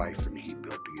his wife and he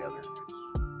built together.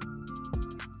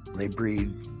 They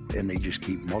breed and they just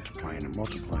keep multiplying and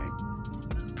multiplying.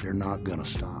 They're not gonna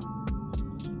stop.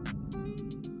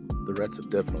 The rats have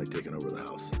definitely taken over the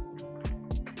house.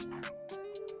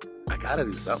 I gotta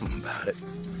do something about it.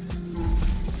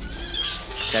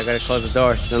 I gotta close the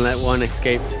door. Don't let one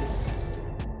escape.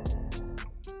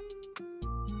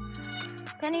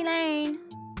 Penny Lane.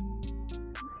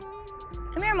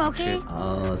 Come here, Moki.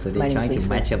 Oh, so they're trying to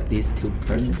match up these two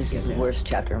persons. This is the worst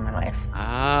chapter of my life.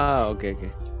 Ah, okay.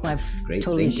 I've Great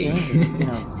totally thinking. assumed, you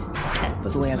know,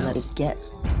 the way I've let it get.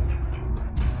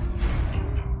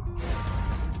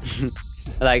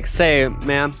 Like, say,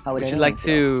 ma'am, would you like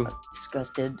to...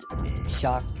 Disgusted,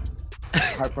 shocked,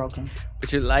 heartbroken.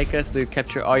 Would you like us to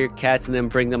capture all your cats and then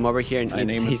bring them over here and My eat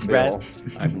name is these Bill. rats?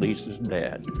 I'm Lisa's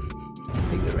dad. I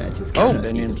think the rat just I've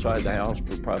been inside the house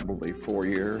for probably 4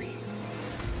 years.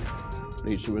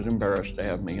 Lisa was embarrassed to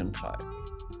have me inside.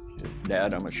 She said,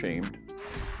 Dad, I'm ashamed.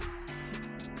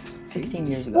 16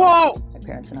 years ago, Whoa! my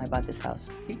parents and I bought this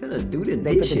house. You gotta do the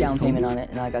They put the dishes, down payment homie. on it,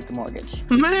 and I got the mortgage.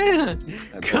 Man,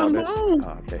 I come bought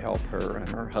on! it to help her and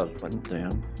her husband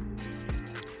then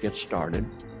get started.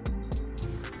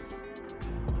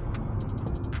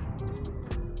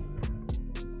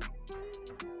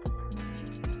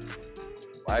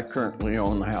 I currently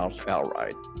own the house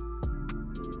outright.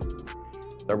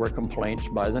 There were complaints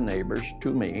by the neighbors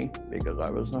to me because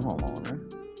I was the homeowner.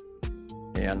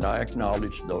 And I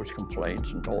acknowledged those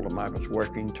complaints and told them I was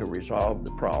working to resolve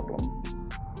the problem.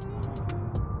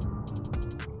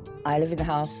 I live in the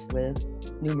house with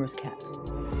numerous cats.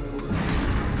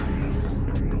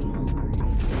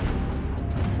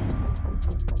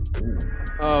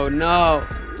 Oh no,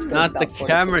 not the 40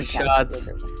 camera cats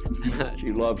shots.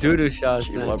 She loves Doo-doo shots.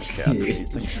 She man. loves cats. She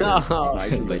thinks they're No. nicer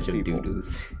than Bunch of people.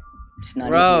 doo-doos. It's not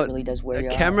Bro, easy. It really does wear a you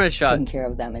out. camera shot. Taking care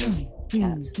of that many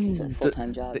cats. It's a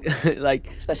full-time job. Like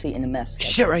Especially in a mess. Like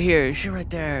shit right here, shit right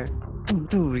there.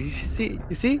 Dude, you see?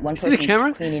 You see? One You see the person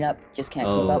camera? cleaning up just can't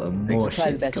Oh, keep up. more You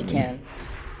try the shit's best you coming. can.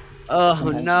 Oh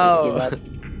Sometimes you no. just give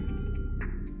up.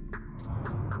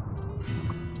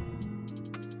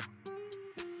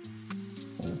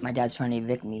 My dad's trying to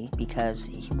evict me because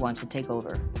he wants to take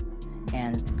over.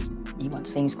 And he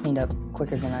wants things cleaned up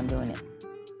quicker than I'm doing it.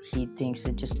 He thinks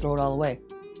that just throw it all away.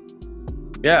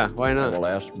 Yeah, why I not? will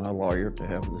ask my lawyer to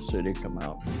have the city come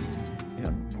out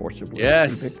and forcibly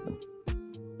Yes. evict them.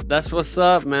 That's what's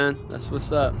up, man. That's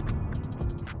what's up.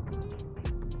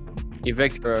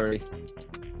 Evict her already.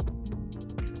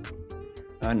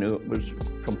 I knew it was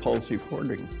compulsive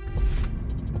hoarding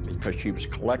because she was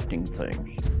collecting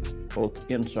things, both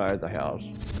inside the house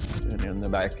and in the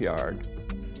backyard.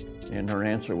 And her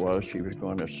answer was she was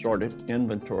going to sort it,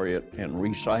 inventory it, and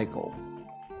recycle.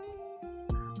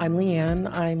 I'm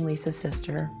Leanne. I'm Lisa's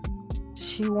sister.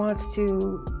 She wants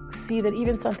to see that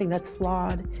even something that's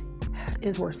flawed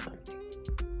is worth something.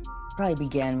 Probably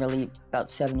began really about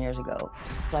 7 years ago.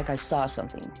 It's like I saw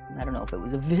something. I don't know if it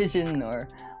was a vision or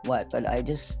what, but I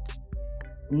just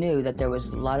knew that there was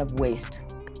a lot of waste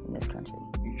in this country.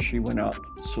 She went out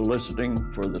soliciting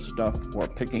for the stuff or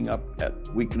picking up at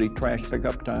weekly trash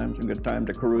pickup times, a good time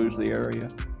to peruse the area.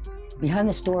 Behind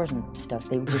the stores and stuff,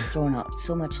 they were just throwing out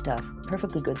so much stuff,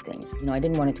 perfectly good things. You know, I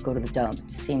didn't want it to go to the dump.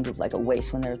 It seemed like a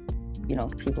waste when there are, you know,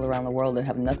 people around the world that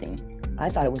have nothing. I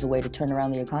thought it was a way to turn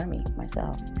around the economy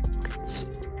myself.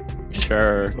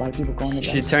 Sure. A lot of people going to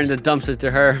She dumpsters. turned the dumpster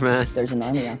to her, man. There's an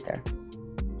army out there.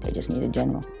 They just need a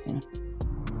general, you know.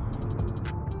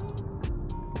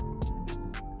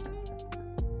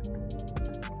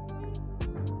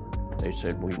 They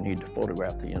said we need to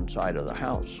photograph the inside of the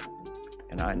house,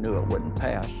 and I knew it wouldn't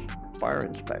pass fire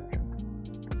inspection.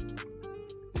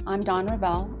 I'm Dawn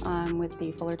Revelle. I'm with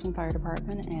the Fullerton Fire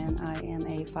Department, and I am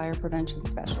a fire prevention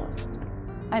specialist.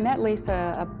 I met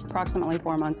Lisa approximately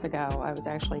 4 months ago. I was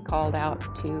actually called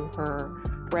out to her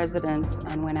residence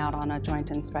and went out on a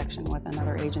joint inspection with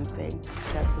another agency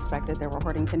that suspected there were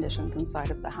hoarding conditions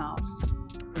inside of the house.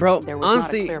 Bro, There was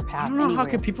honestly, not a clear path I don't know how anywhere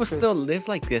can people through- still live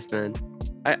like this, man.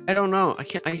 I don't know. I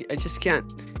can't. I just can't.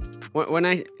 When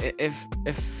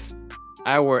if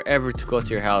I were ever to go to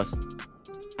your house,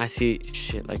 I see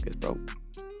shit like this, bro.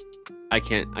 I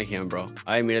can't, bro.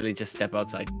 I immediately just step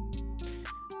outside.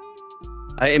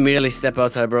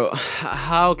 Bro.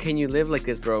 How can you live like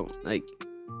this, bro? Like,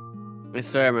 I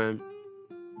swear, man.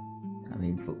 I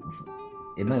mean,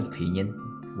 in my opinion,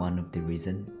 one of the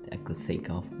reasons I could think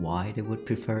of why they would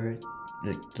prefer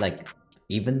it, like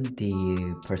even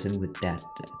the person with that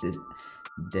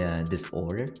the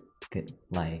disorder could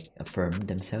like affirm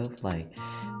themselves, like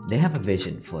they have a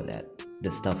vision for that, the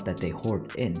stuff that they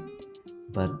hoard in,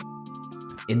 but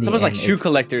in It's the almost like end, shoe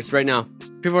collectors right now.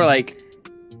 People are like,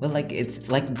 well, like it's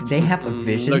like they have a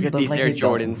vision, look at but these like Air they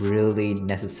don't Jordans. really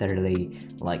necessarily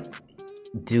like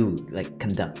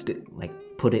conduct it, like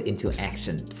put it into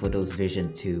action for those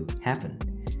visions to happen.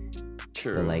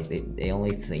 True. So like they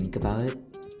only think about it,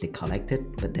 they collect it,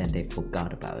 but then they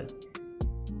forgot about it.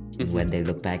 And when they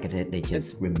look back at it, they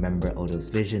just remember all those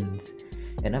visions.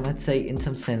 And I would say in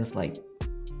some sense, like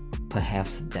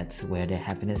perhaps that's where their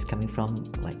happiness coming from,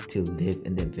 like to live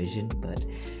in their vision, but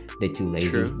they're too lazy.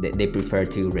 True. They prefer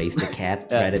to raise the cat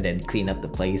Yeah. rather than clean up the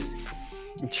place.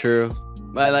 True,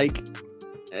 but like,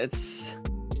 it's,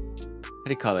 what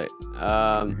do you call it?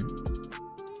 I'm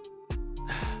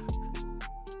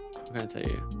gonna tell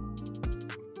you.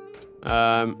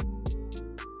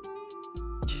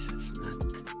 Jesus, man.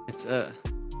 It's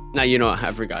now you know what,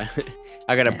 I forgot.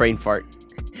 I got a brain fart.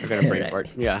 I got a brain Right. fart.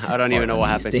 Yeah, I don't even know what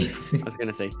happened. I was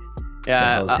gonna say.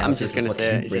 Yeah, whole I'm house just is a gonna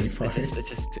say fucking it.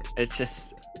 brain It's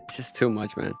just too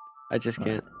much, man. I just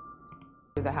can't.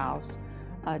 The house.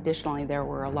 Additionally, there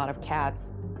were a lot of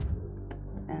cats,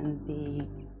 and the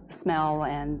smell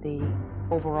and the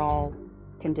overall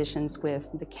conditions with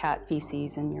the cat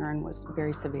feces and urine was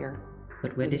very severe.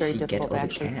 But where It was did very she get difficult all to the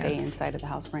actually stay cats? inside of the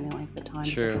house for any length of time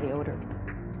because True. of the odor.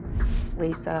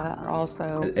 Lisa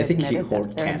also I think she admitted hoard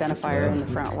that there had cats been a as fire well. in the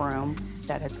front room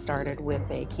that had started with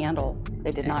a candle.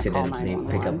 They did not call Accidentally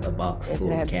pick 911. up a box If full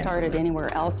it of had cats. started anywhere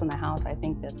else in the house, I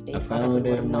think that they I probably found would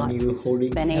have my not new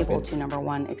hoarding been able habits. to, number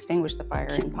one, extinguish the fire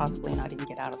and possibly not even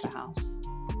get out of the house.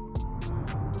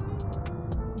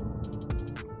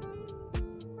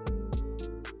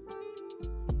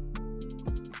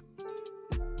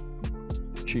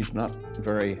 She's not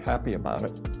very happy about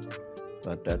it,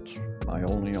 but that's my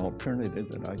only alternative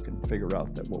that I can figure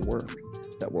out that will work,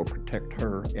 that will protect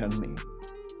her and me.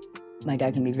 My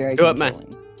dad can be very Do it, man.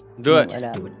 controlling. Do it.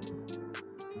 Just do it.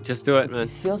 Just do it, man. It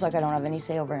feels like I don't have any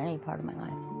say over any part of my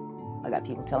life. I got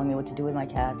people telling me what to do with my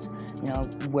cats, you know,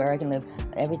 where I can live,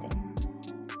 everything.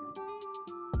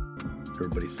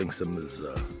 Everybody thinks of them as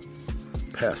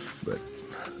pests, but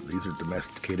these are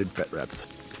domesticated pet rats.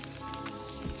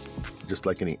 Just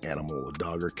like any animal, a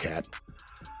dog or cat.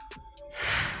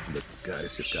 The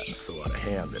guy's just gotten so out of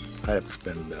hand that I have to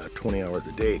spend 20 hours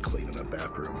a day cleaning up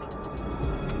after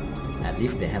him. At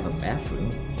least they have a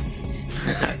bathroom.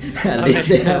 At least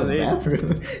they have a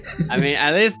bathroom. I mean,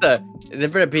 at least there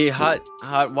better be hot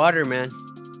water, man.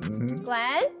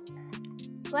 Glenn?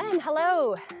 Glenn,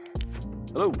 hello.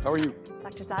 Hello, how are you?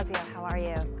 Dr. Zazio, how are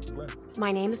you?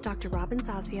 My name is Dr. Robin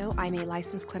Zazio. I'm a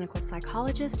licensed clinical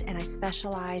psychologist, and I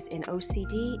specialize in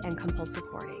OCD and compulsive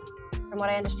hoarding. From what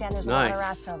I understand, there's a lot of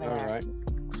rats over there. All right.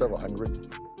 Several hundred.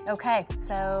 Okay,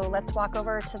 so let's walk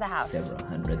over to the house. Several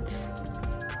hundreds.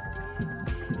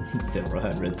 Several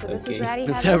hundreds. So this is okay. ratty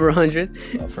heaven? Several hundreds.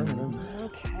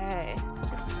 Okay.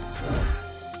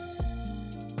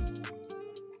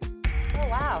 Oh,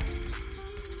 wow.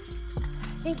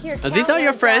 I think your Are these all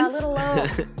your count was, friends? a little low.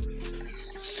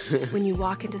 When you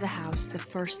walk into the house, the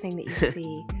first thing that you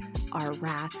see are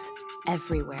rats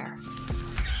everywhere.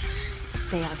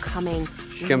 They are coming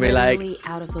She's gonna be like, literally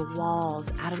out of the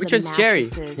walls, out of which the one's Jerry?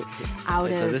 mattresses, out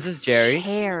Okay, of so this is Jerry.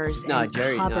 chairs No, and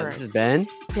Jerry. No, cupboards. this is Ben.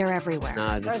 They're everywhere.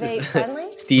 Nah, this are they is friendly?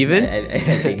 Steven. I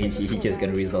think he's just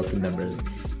gonna result to numbers.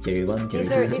 Jerry 1, Jerry 2,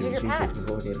 These are Jerry your 3, pets. Jerry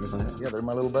 4, Jerry 5. Yeah, they're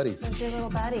my little buddies. Those are your little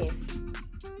buddies.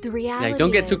 The reality Like,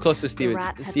 don't get too is close to the Steven.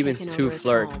 rats have Steven's taken too over his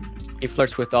flirt. home. He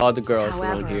flirts with all the girls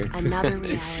However, around here. another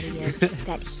reality is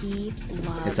that he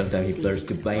loves sometimes he flirts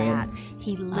these to Blaine. rats.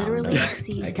 He literally know. I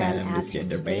sees kinda them as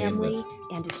his misgender Blaine, family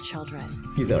and his children.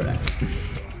 He's alright.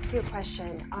 Good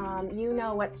question. You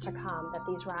know what's to come, that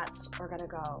these rats are gonna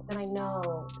go. And I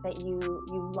know that you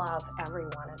love every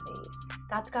one of these.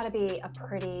 That's gotta be a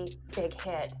pretty big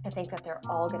hit to think that they're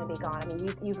all gonna be gone. I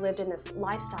mean, you've lived in this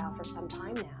lifestyle for some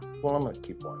time now. Well, I'm gonna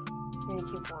keep one. You're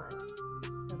gonna keep one.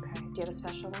 Okay. Do you have a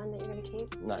special one that you're gonna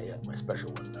keep? Not yet. My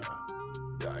special one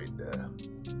died.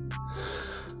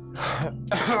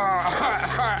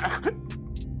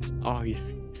 Oh,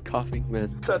 he's coughing, man.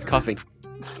 He's coughing.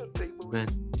 Man.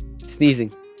 Sneezing.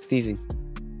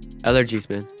 Allergies,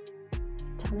 man.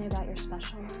 Tell me about your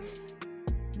special one.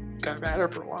 I've had her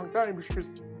for a long time. She's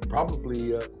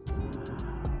probably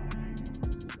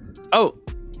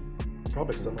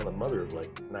probably some other mother of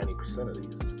like 90% of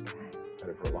these. Had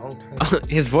her for a long time.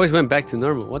 His voice went back to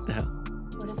normal. What the hell?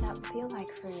 What did that feel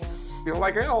like for you? Feel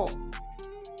like hell.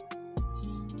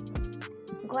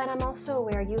 Glenn, I'm also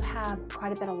aware you have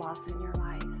quite a bit of loss in your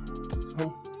life.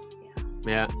 So,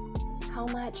 Yeah. How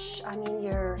much? I mean,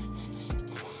 you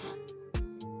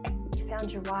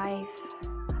found your wife.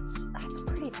 That's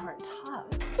pretty darn tough.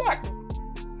 Fuck.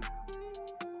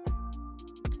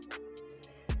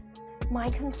 My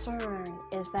concern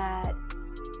is that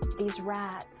these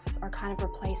rats are kind of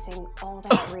replacing all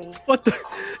that grief. What the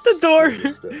door? I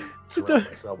just surround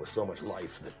myself with so much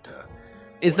life that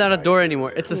It's not a door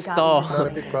anymore. It's a You got stall. me. not a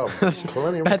big problem.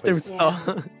 Plenty of Bathroom place.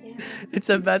 stall. It's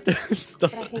a bathroom stall.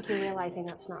 But I think you're realizing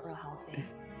that's not real healthy.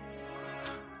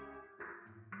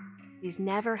 He's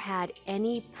never had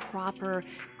any proper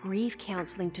grief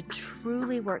counseling to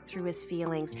truly work through his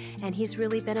feelings, and he's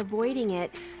really been avoiding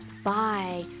it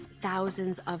by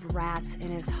thousands of rats in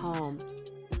his home.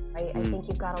 I think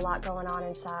you've got a lot going on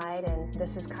inside, and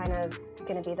this is kind of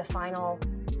going to be the final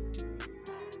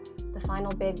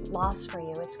big loss for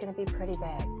you. It's going to be pretty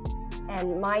big.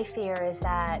 And my fear is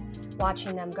that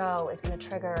watching them go is going to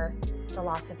trigger the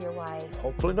loss of your wife.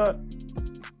 Hopefully not.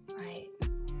 Right.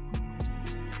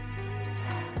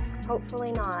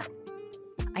 Hopefully not.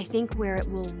 I think where it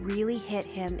will really hit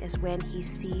him is when he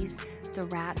sees the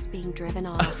rats being driven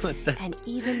off, and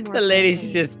even more The lady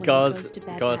quickly just when he goes to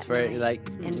bed for that it. night Like,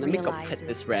 and let me go pet realizes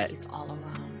this that rat. he's all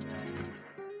alone.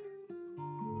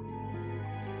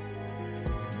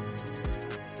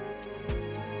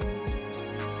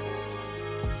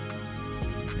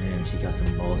 Man, she got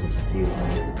some balls of steel.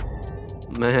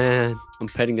 Man, I'm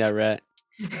petting that rat.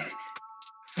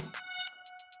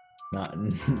 Not.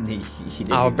 She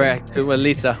didn't. Oh, we're even- back to with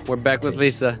Lisa. We're back with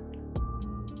Lisa.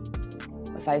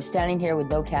 If I was standing here with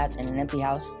no cats in an empty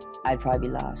house, I'd probably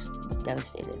be lost,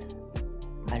 devastated.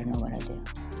 I don't know what I'd do.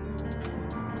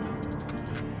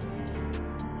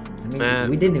 I mean, Man,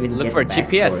 we didn't even look get for the a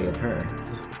GPS. backstory of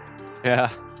her. Yeah.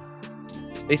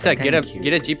 Lisa, I'm get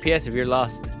kinda a GPS if you're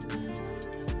lost.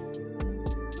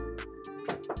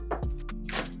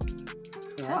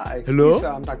 Hi. Hello? Lisa,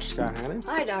 I'm Dr. Scott Hannon.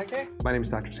 Hi, doctor. My name is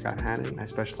Dr. Scott Hannon. I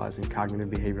specialize in cognitive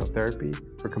behavioral therapy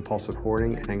for compulsive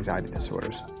hoarding and anxiety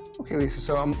disorders. Okay, Lisa,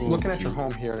 so I'm looking at your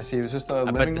home here and I see, is this the I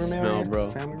living bet room the area? smell,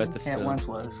 bro. Family Bet room? the smell.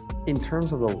 was. In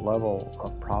terms of the level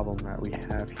of problem that we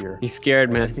have here, He's scared,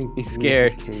 I man. think He's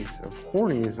Lisa's scared. case of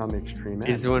hoarding is on the extreme end.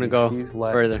 He just wanna and go She's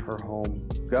let further. her home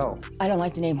go. I don't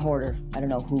like the name hoarder. I don't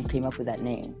know who came up with that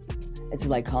name. It's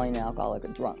like calling an alcoholic a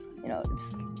drunk. You know,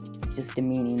 it's just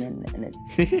demeaning and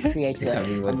it creates a. I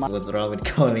mean, a what's wrong with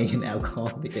calling an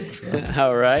alcoholic a drunk?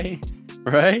 All right.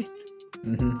 Right?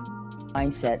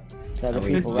 mindset to other I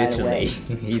mean, people right away.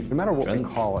 He's no matter what we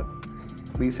call it,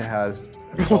 Lisa has.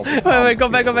 Wait, go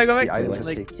back. The items have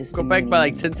Like, taken- go back by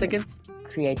like 10 seconds.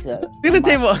 Creates a. Look at the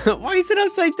table. Why is it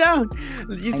upside down?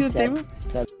 You see the table?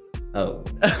 Oh.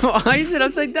 Why is it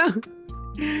upside down?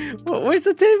 Where's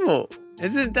the table?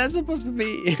 Isn't that supposed to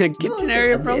be a kitchen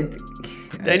area, bro?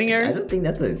 Dining area? I don't think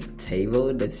that's a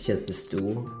table. That's just a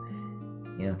stool.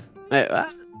 Yeah. Wait,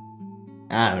 what?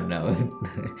 I don't know.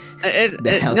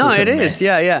 No, it is.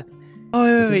 Yeah, yeah.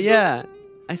 Oh, wait, yeah.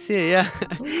 I see it. Yeah.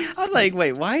 I was like,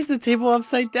 wait, why is the table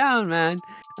upside down, man?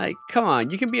 Like, come on.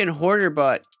 You can be a hoarder,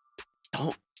 but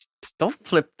don't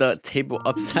flip the table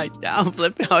upside down.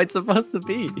 Flip it how it's supposed to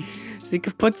be, so you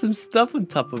can put some stuff on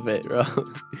top of it, bro.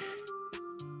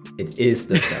 It is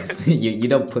the stuff. you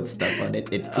don't put stuff on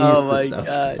it. It is Oh the my stuff.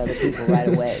 God. Other people right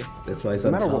away. That's why it's No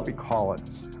on matter top. what we call it,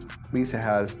 Lisa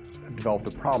has developed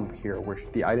a problem here where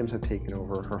the items have taken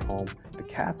over her home, the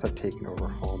cats have taken over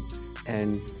her home,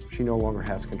 and she no longer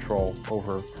has control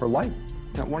over her life.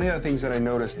 Now, one of the other things that I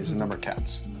noticed is the number of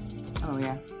cats. Oh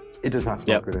yeah. It does not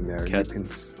smell Yep. good in there. Cats. You can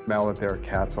smell that there are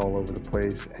cats all over the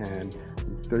place, and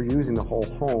they're using the whole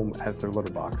home as their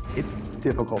litter box. It's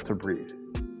difficult to breathe.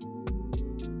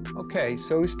 Okay,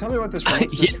 so Lisa, tell me about this room.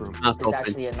 What's this room? It's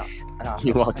actually an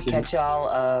He office. walks A in.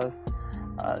 catch-all,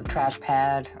 trash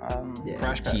pad.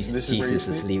 Trash pad. So this is where you Jesus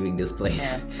is sleep? leaving this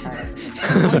place.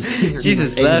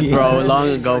 Jesus left, bro, long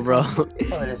ago, bro.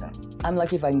 Well, it isn't. I'm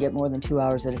lucky if I can get more than 2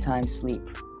 hours at a time sleep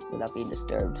without being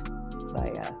disturbed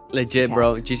by Legit,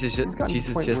 bro. cats. Jesus He's gotten to the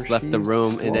Jesus point just where left the she's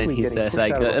room, and then slowly he getting says, pushed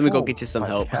like, out of let me go home get you some by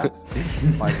the help. cats,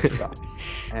 by the stuff.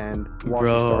 And while she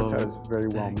starts out as very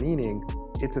well-meaning,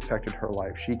 it's affected her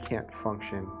life. She can't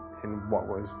function in what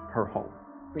was her home.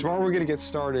 Tomorrow we're going to get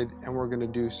started, and we're going to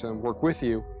do some work with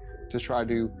you to try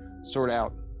to sort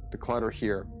out the clutter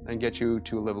here and get you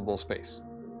to a livable space.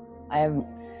 I haven't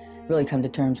really come to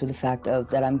terms with the fact of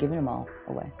that I'm giving them all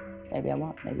away. Maybe I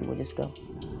won't. Maybe we'll just go.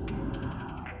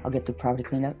 I'll get the property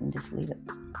cleaned up and just leave it.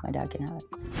 My dad can have it.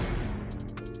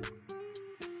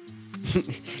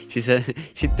 She said,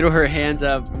 she threw her hands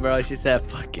up, bro. She said,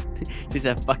 fuck it. She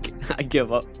said, fuck it. I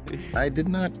give up. I did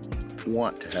not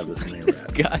want to have this many This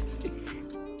rats. guy.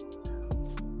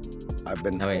 I've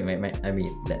been. Wait. I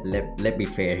mean, let me be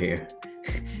fair here.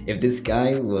 If this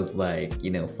guy was like,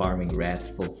 farming rats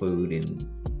for food in,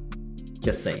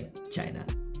 just say, China,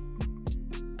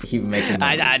 he would make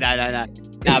money.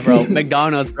 Nah, bro.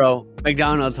 McDonald's, bro.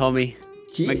 McDonald's, homie.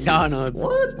 Jesus, McDonald's.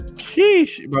 what?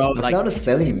 Sheesh, bro. McDonald's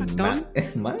did you see selling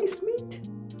McDonald's? mice meat?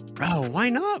 Bro, why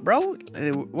not, bro?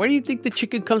 Where do you think the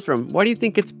chicken comes from? Why do you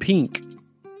think it's pink?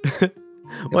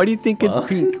 Why do you think it's fuck?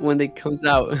 pink when it comes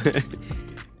out?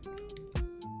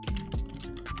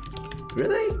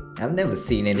 Really? I've never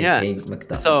seen any Yeah, pink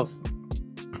McDonald's.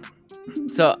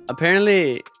 So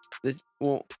apparently,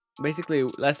 basically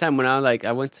last time when I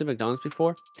went to McDonald's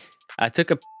before, I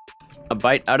took a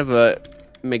bite out of a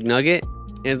McNugget,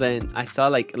 and then I saw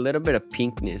like a little bit of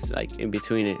pinkness like in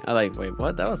between it. I like, wait,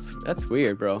 what? That's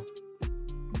weird, bro.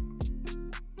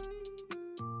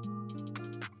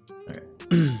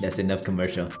 That's enough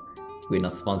commercial. We're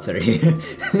not sponsored here.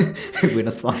 We're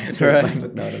not sponsored by Right.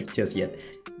 McDonald's just yet.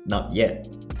 Not yet.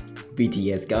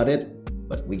 BTS got it,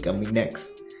 but we coming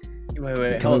next. Wait,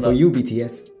 We're coming hold for up. you,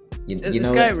 BTS. You This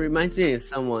know guy it? reminds me of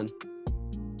someone.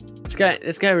 This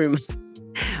guy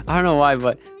I don't know why,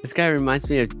 but this guy reminds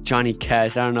me of Johnny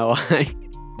Cash. I don't know why.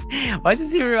 Why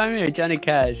does he remind me of Johnny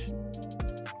Cash?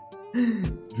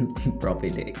 Probably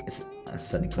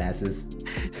sunglasses.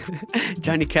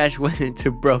 Johnny Cash went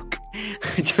into broke.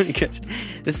 Johnny Cash.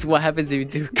 This is what happens if you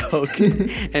do coke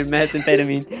and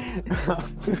methamphetamine.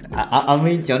 I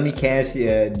mean, Johnny Cash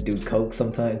do coke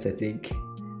sometimes. I think,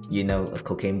 you know,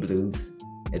 Cocaine Blues.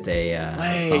 It's a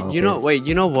song wait,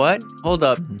 you know what? Hold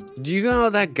up. Do you know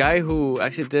that guy who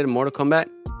actually did Mortal Kombat?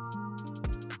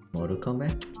 Mortal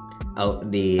Kombat? Oh,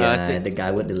 the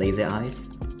guy with the laser eyes?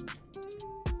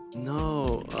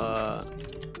 No,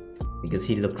 because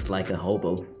he looks like a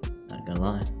hobo. Not gonna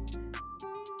lie.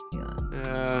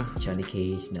 Yeah. Johnny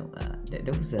Cage. No,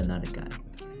 there was another guy.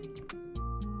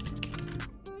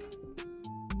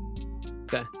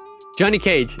 Okay. Johnny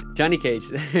Cage. Johnny Cage.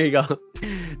 There you go.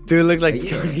 Dude look like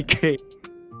Johnny Cage.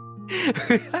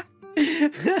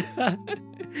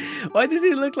 Why does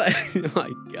he look like? Oh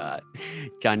my god.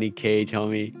 Johnny Cage,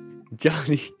 homie.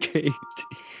 Johnny Cage.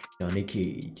 Johnny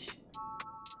Cage.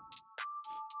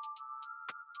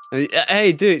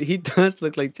 Hey, dude, he does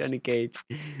look like Johnny Cage.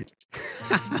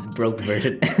 Broke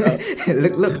version.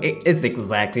 look, it's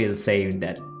exactly the same.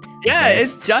 That. Yeah,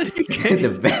 it's Johnny Cage.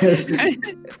 The best.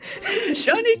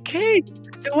 Johnny Cage.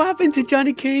 What happened to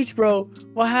Johnny Cage, bro?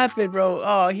 What happened, bro?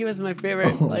 Oh, he was my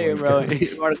favorite player, bro,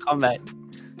 in Mortal Kombat.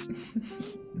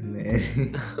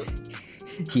 Man.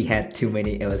 He had too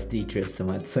many LSD trips, I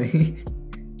might say.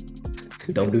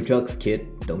 Don't do drugs, kid.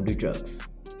 Don't do drugs.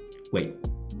 Wait.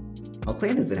 Our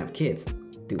clan doesn't have kids,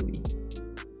 do we?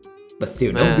 But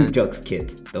still, don't do drugs,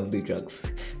 kids. Don't do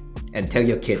drugs. And tell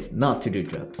your kids not to do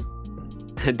drugs.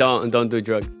 Don't do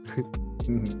drugs.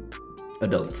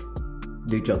 Adults,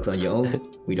 do drugs on your own.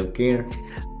 We don't care.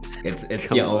 It's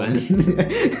your own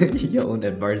your own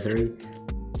adversary.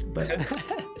 But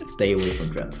stay away from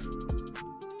drugs.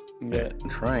 Yeah.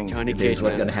 Trying. Johnny This Cage. is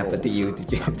what's gonna happen to you, to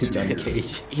Johnny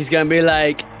Cage. He's gonna be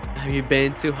like, "Have you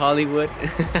been to Hollywood?"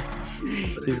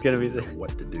 He's gonna be like,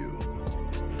 what to do.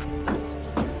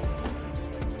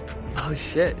 "Oh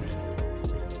shit."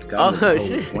 Oh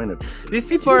shit. These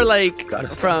people are like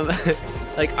from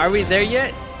like, are we there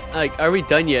yet? Like, are we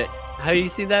done yet? Have you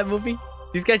seen that movie?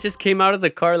 These guys just came out of the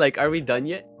car like, are we done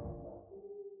yet?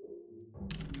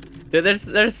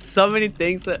 There's so many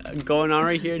things going on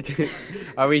right here, dude.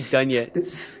 Are we done yet?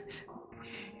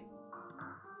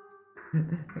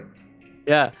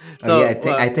 Yeah. So yeah,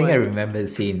 I think I remember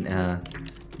seeing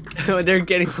when they're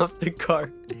getting off the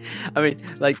car. I mean,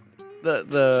 like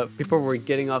the people were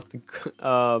getting off the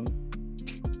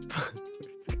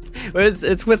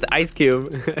it's with Ice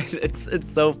Cube. it's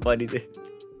so funny, dude.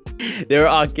 They were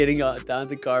all getting down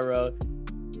the car road.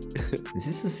 Is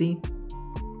this the scene?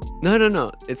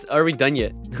 No. It's are we done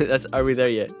yet? That's are we there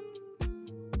yet?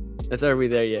 That's are we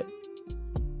there yet?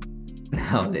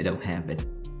 No, they don't have it.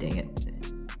 Dang it.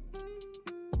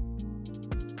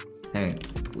 Hang on.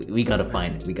 We gotta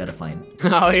find it. We gotta find it.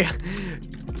 Oh yeah.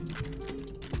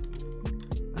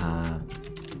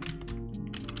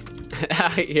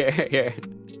 Here.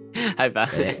 I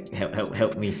found it.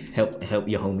 Help me. Help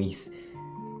your homies.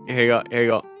 Here you go. There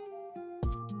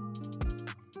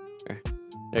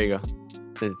you go.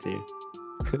 Send it to you.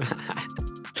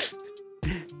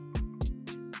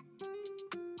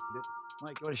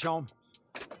 Mike, you want to show him?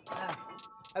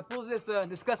 I pulled this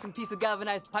disgusting piece of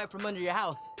galvanized pipe from under your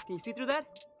house. Can you see through that?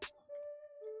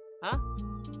 Huh?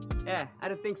 Yeah, I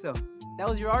didn't think so. That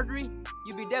was your artery?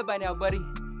 You'd be dead by now, buddy.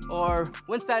 Or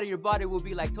one side of your body will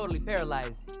be like totally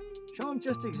paralyzed. Show him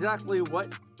just exactly what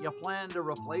you plan to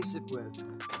replace it with.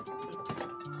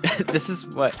 This is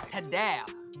what? Ta-da!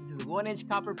 This is 1-inch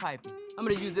copper pipe. I'm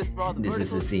gonna use this for all the This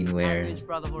verticals. is the scene where 1/2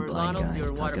 for all the blind horizontals. guy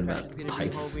Your water talking pressure about is gonna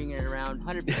pipes. be hovering at around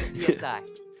 100 psi.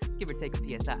 Give or take a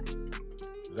psi.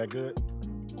 Is that good?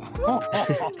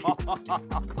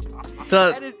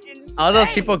 So That is all those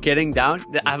insane. people getting down,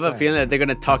 I have a feeling that they're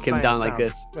gonna talk him down like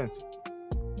this.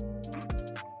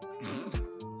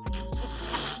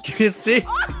 Do you see?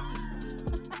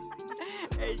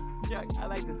 Hey, Chuck, I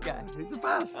like this guy. He's the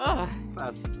best.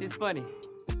 He's funny.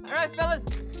 All right, fellas,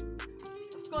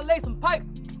 let's go lay some pipe.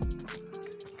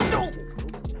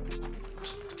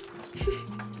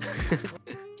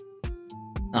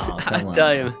 Oh, I'm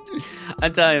telling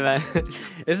you, man.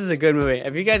 This is a good movie.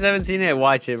 If you guys haven't seen it,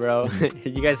 watch it, bro.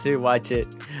 You guys should watch it.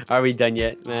 Are we done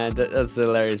yet, man? That's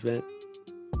hilarious, man.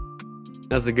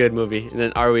 That's a good movie. And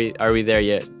then are we there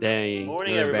yet? Dang.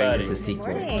 Morning, another everybody. banger. It's a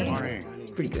sequel.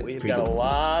 Pretty good. We've pretty got good. a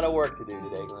lot of work to do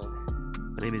today, Glenn.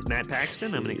 My name is Matt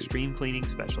Paxton. I'm an extreme cleaning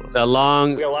specialist. The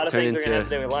long We got a lot of turn things we're gonna have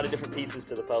into to do. A lot of different pieces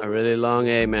to the a puzzle. really long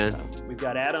A, man. We've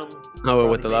got Adam. Oh,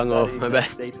 from with the long United O, my bad.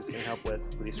 States is going to help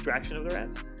with the extraction of the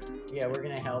rats. Yeah, we're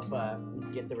gonna help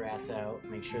get the rats out,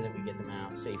 make sure that we get them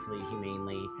out safely,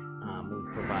 humanely.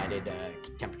 We've provided a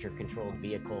temperature-controlled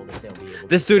vehicle that they'll be able.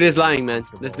 This dude is lying, man.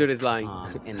 This dude is lying.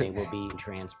 And they will be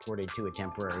transported to a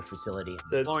temporary facility.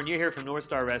 So, Lauren, you're here from North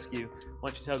Star Rescue. Why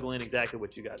don't you tell Glenn exactly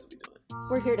what you guys will be doing?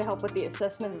 We're here to help with the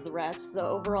assessment of the rats, the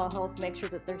overall health, make sure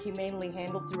that they're humanely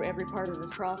handled through every part of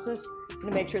this process, and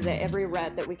to make sure that every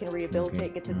rat that we can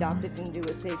rehabilitate gets adopted into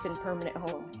a safe and permanent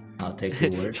home. I'll take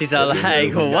your word. She's all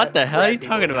like, well, what the hell are you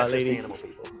talking about, lady? Animal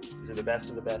people. These are the best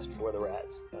of the best for the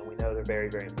rats. We know they're very,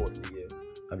 very important to you.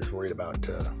 I'm just worried about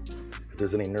if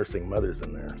there's any nursing mothers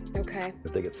in there. Okay.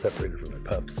 If they get separated from their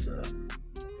pups.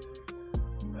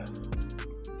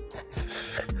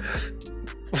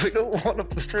 We don't want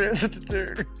them stranded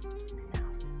there.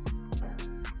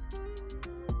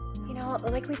 You know,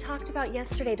 like we talked about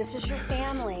yesterday, this is your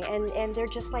family, and they're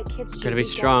just like kids. You gotta be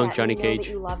strong, Johnny Cage.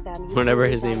 You love them. You've Whatever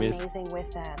really his name been is. amazing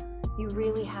with them. You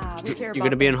really have. We care You're about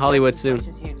gonna be in them Hollywood just as much soon.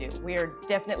 as you do. We are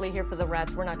definitely here for the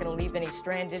rats. We're not going to leave any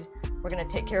stranded. We're going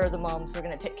to take care of the moms. We're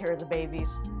going to take care of the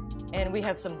babies. And we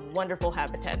have some wonderful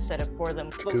habitats set up for them.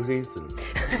 Jacuzzis and...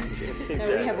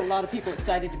 And we have a lot of people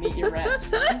excited to meet your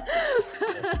rats. All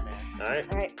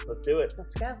right, let's do it.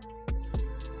 Let's go.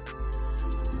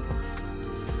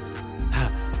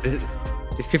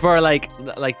 These people are like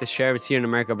the sheriffs here in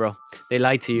America, bro. They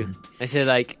lie to you. They say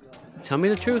like, tell me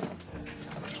the truth.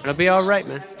 It'll be all right,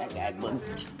 man.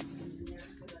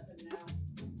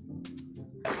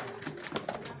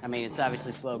 I mean, it's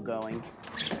obviously slow going.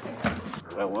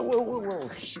 Whoa,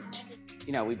 shoot.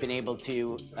 You know, we've been able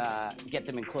to get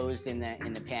them enclosed in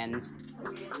the pens,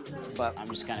 but I'm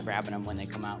just kind of grabbing them when they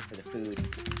come out for the food.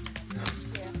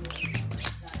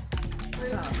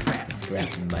 Grab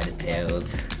them by the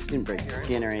tails. Didn't break the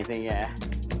skin or anything, yeah.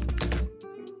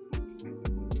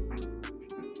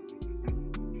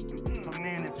 Oh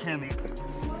man, it's heavy.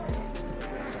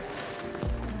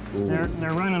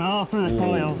 They're running all through the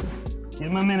coils. Give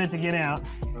them a minute to get out.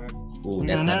 Ooh, You're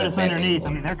that's gonna not notice a bed underneath. anymore.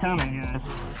 I mean, they're coming, guys.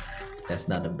 That's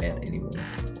not a bed anymore.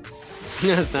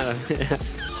 That's not a...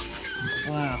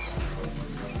 Wow.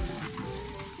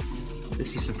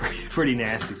 This is some pretty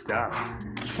nasty stuff.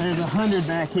 There's 100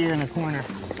 back here in the corner.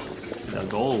 The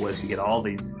goal was to get all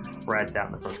these rats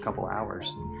out in the first couple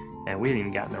hours, and we hadn't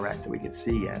even gotten the rats that we could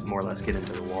see yet, more or less get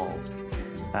into the walls.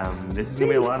 This is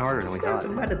gonna be a lot harder than we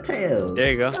thought. By the tails.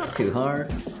 There you go. Not too hard.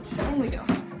 There we go.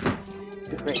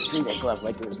 Great, clean that glove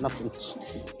like there was nothing.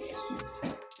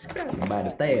 By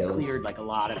the tails. Cleared like a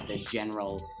lot of the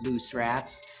general loose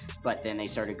rats, but then they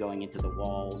started going into the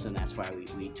walls, and that's why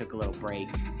we took a little break.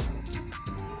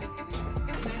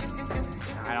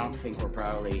 I don't think we're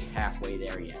probably halfway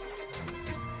there yet.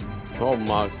 Oh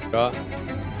my god.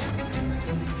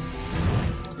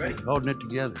 Ready? Holding it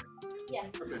together. Yes.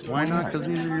 Why not? Because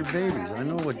these are your babies. I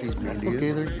know what these That's do.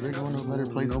 okay. They're going to a better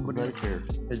place with better care.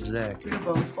 Exactly.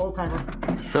 Old timer.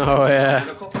 Oh yeah.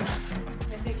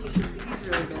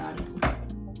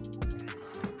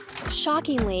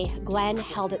 Shockingly, Glenn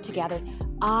held it together.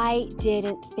 I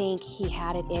didn't think he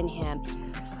had it in him.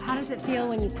 How does it feel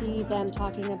when you see them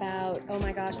talking about, oh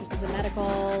my gosh, this is a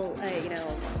medical,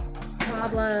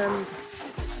 problem?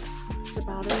 Does it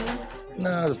bother you?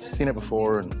 No, I've seen it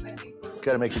before and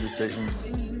got to make your decisions.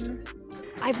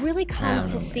 I've really come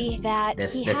to see that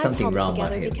he has something held it wrong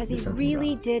together with him. because he There's something really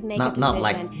wrong. did make a Not decision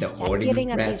like the that hoarding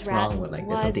giving up rats these rats wrong, but like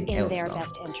there's was something in else their wrong,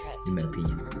 best interest. in my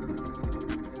opinion.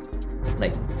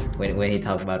 Like when he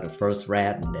talked about the first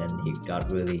rat and then he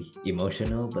got really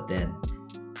emotional, but then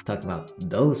talking about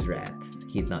those rats,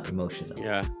 he's not emotional.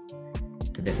 Yeah.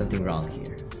 So there's something wrong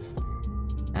here.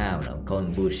 I don't know,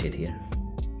 calling bullshit here.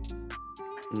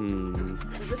 So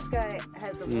this guy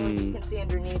has a wound you can see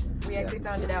underneath. We actually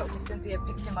found it out because Cynthia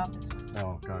picked him up.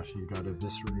 Oh gosh, you got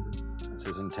eviscerated. It's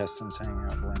his intestines hanging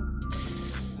out, Glenn.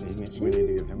 So we need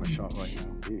to give him a shot right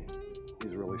now.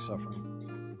 He's really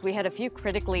suffering. We had a few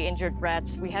critically injured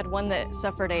rats. We had one that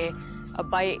suffered a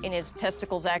bite in his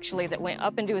testicles, actually, that went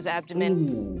up into his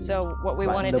abdomen. So what we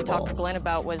right wanted in to the talk to balls. Glenn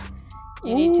about was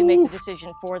you need to make the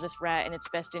decision for this rat in its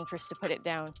best interest to put it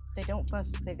down. They don't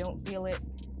fuss, they don't feel it,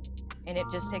 and it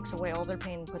just takes away all their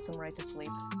pain and puts them right to sleep.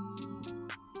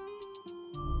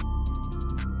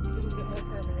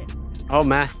 Oh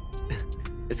man.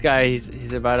 This guy,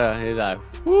 he's about to, he's like,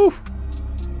 whoo.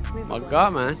 My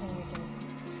god, man.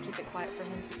 Just keep it quiet for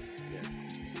him.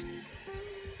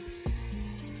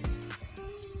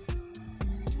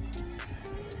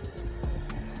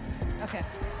 Okay.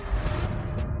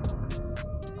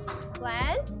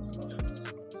 Glenn?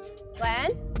 Glenn?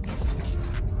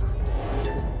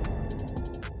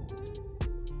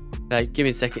 Like, give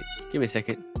me a second. Give me a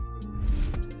second.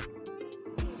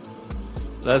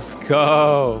 Let's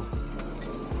go.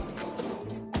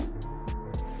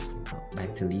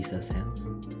 Back to to Lisa's house.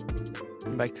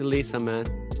 Back to Lisa, man.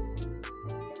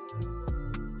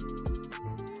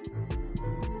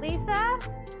 Lisa?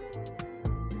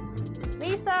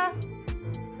 Lisa?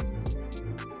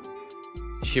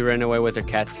 She ran away with her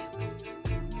cats.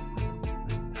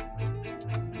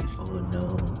 Oh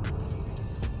no.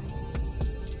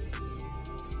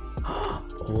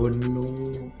 Oh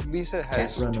no. Lisa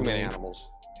has Cat run too many away. animals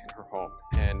in her home,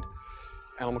 and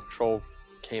animal control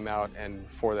came out, and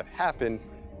before that happened,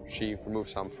 she removed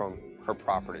some from her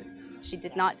property. She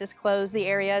did not disclose the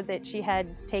area that she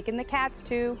had taken the cats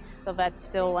to, so that's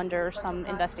still under some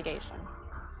investigation.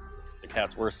 The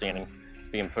cats were seen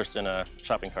being pushed in a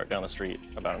shopping cart down the street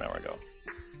about an hour ago.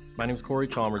 My name's Corey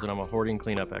Chalmers, and I'm a hoarding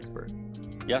cleanup expert.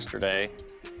 Yesterday,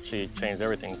 she changed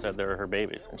everything, said they were her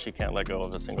babies, and she can't let go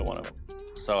of a single one of them.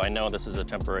 So I know this is a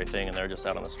temporary thing, and they're just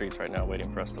out on the streets right now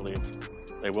waiting for us to leave.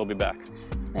 They will be back.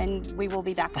 And we will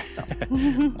be back also.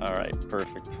 All right,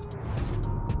 perfect.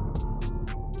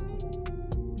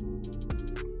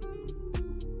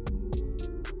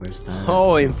 First time.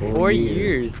 Oh, in 4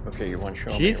 years. Okay, you want to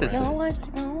show Jesus. me You know around?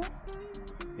 what? No.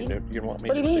 You want me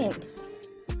What do to you see? mean?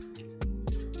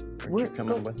 Aren't you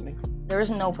coming with me? There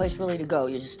isn't no place really to go.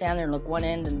 You just stand there and look one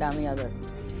end and down the other.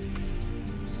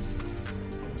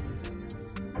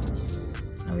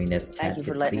 I mean, that's Thank you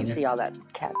for letting him see all that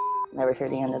cat. Never hear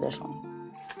the end of this one.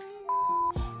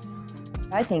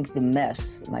 I think the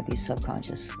mess might be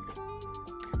subconscious.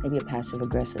 Maybe a passive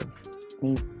aggressive.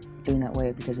 Me doing that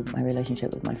way because of my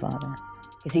relationship with my father.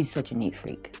 Because he's such a neat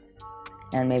freak.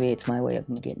 And maybe it's my way of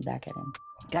getting back at him.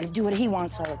 Gotta do what he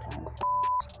wants all the time.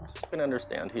 I can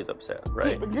understand he's upset,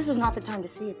 right? But this is not the time to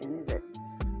see it then, is it?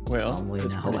 Well, I'm waiting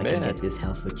it's how I pretty can bad. get this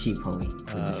house for cheap, homie.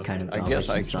 With this kind of I guess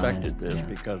I garbage inside, expected this yeah.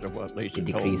 because of what Lisa It told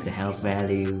me. decreased the house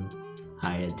value,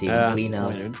 hire a team Yeah. of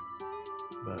cleanups.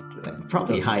 But,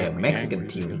 Probably doesn't hire make a me Mexican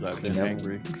angry team because to I've been clean up.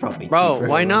 angry. Probably Bro, cheaper.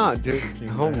 why not, dude?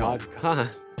 Seems Oh to my help.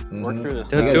 god. Work through this.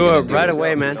 They'll You do gotta it do right it.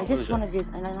 away, man. I just want to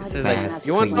just, and I This just is don't like, have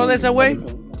you to want to clean throw this away?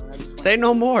 everything. I just Say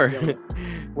no more.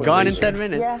 Gone in 10 Yeah.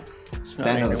 minutes. It's not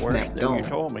any Thanos worse snapped than you on.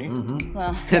 told me.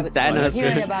 Well, yeah, but Thanos.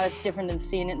 hearing about it's different than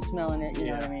seeing it and smelling it, you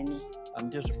know what I mean? I'm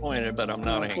disappointed, but I'm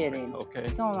not No angry. kidding. Okay.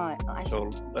 So am I. So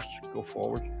let's go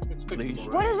forward, please.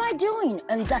 What am I doing?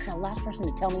 And that's the last person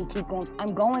to tell me to keep going.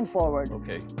 I'm going forward.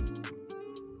 Okay.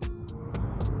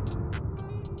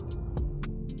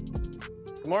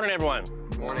 Good morning, everyone.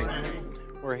 Good morning.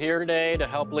 We're here today to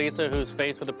help Lisa, who's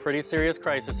faced with a pretty serious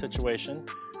crisis situation.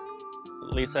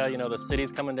 Lisa, you know, the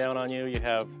city's coming down on you. You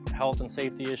have health and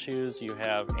safety issues. You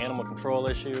have animal control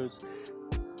issues.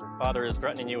 Your father is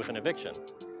threatening you with an eviction.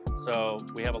 So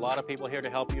we have a lot of people here to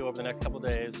help you over the next couple of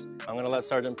days. I'm going to let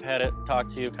Sergeant Pettit talk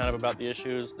to you kind of about the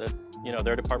issues that, you know,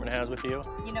 their department has with you.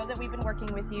 You know that we've been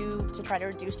working with you to try to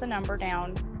reduce the number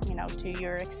down, you know, to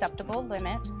your acceptable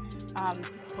limit,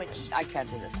 which... I can't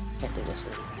do this. Can't do this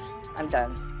with you guys. I'm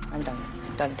done. I'm done.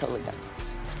 I'm done. Totally done.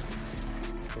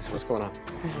 So what's going on?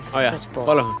 This is Oh yeah, such bull.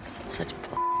 follow him. Such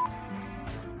bull.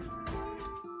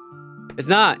 It's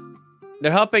not.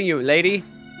 They're helping you, lady.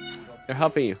 They're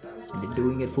helping you. And they're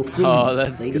doing it for free. Oh,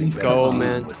 let's Lady, go, come on.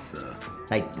 man.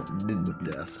 Like,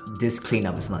 this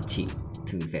cleanup is not cheap.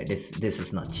 To be fair, this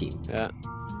is not cheap. Yeah.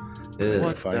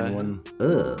 If find one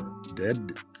Ugh.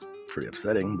 dead, it's pretty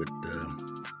upsetting, but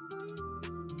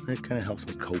it kind of helps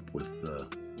me cope with the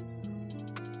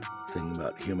thing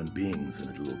about human beings in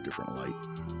a little different light.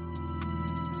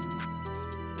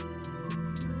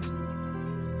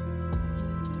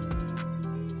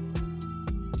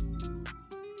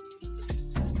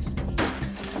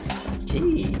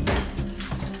 Gee.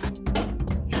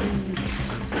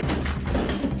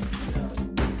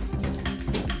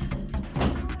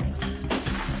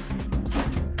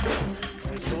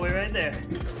 There's the way right there.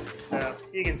 So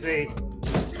you can see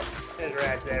there's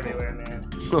rats everywhere, man.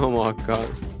 Oh my god.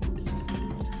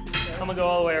 I'm gonna go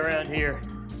all the way around here,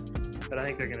 but I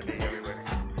think they're gonna be everywhere.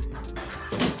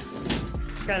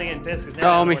 Kind of getting pissed because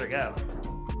now they don't know where to go,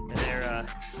 and they're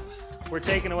we're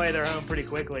taking away their home pretty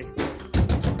quickly.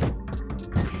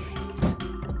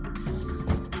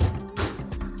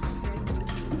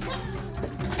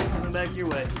 Coming back your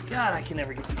way. God, I can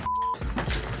never get these.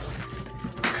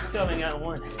 Still ain't got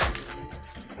one.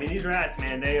 I mean, these rats,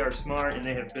 man, they are smart and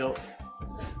they have built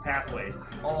pathways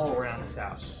all around this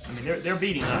house. I mean, they're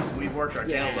beating us. We've worked our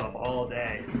tails off all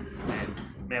day, and man,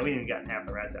 we haven't even gotten half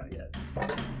the rats out yet.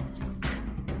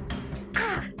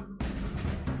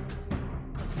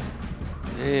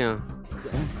 Damn.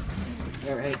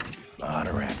 All right. A lot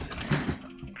of rats in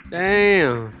there.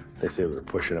 Damn. They say they're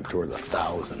pushing up towards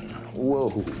 1,000.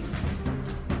 Whoa.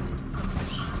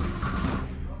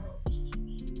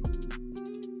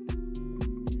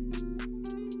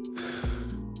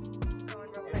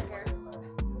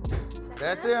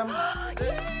 That's him.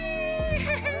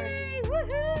 Yay!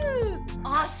 Woohoo!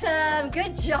 Awesome!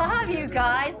 Good job, you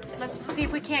guys. Let's see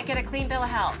if we can't get a clean bill of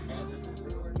health.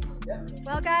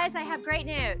 Well, guys, I have great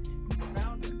news.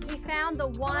 He found the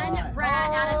one rat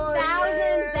out of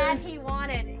thousands that he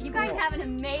wanted. You guys have an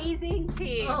amazing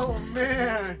team. Oh,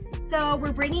 man. So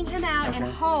we're bringing him out and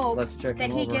hope Let's check that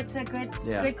him he over. gets a good,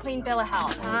 Yeah. good clean bill of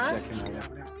health, huh? Check him out.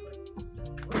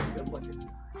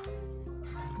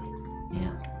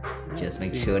 Just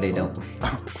make sure they don't.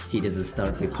 He doesn't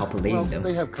start repopulating Well, them.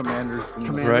 they have commanders.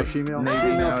 Commander, Right. female. Maybe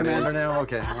Female nowadays. commander now?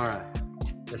 Okay, all right.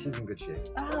 Yeah, she's in good shape.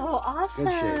 Oh, awesome.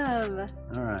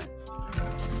 All right.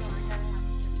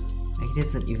 He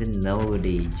doesn't even know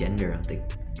the gender of the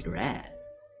rat.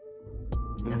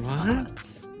 That's odd.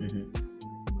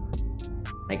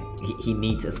 Like he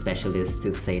needs a specialist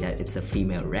to say that it's a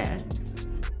female rat.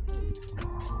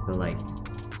 So like,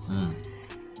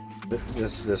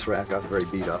 This rat got very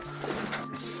beat up.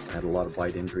 Had a lot of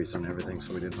bite injuries and everything,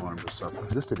 so we didn't want him to suffer.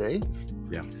 Is this today?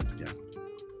 Yeah, yeah.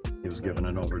 He was given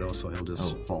an overdose, so he'll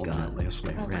just fall gently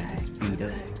asleep. Rat is beat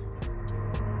up.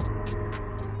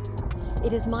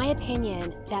 It is my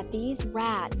opinion that these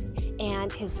rats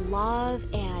and his love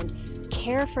and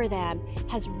care for them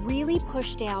has really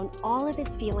pushed down all of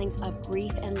his feelings of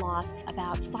grief and loss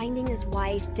about finding his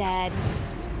wife dead.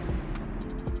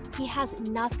 He has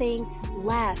nothing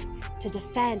left to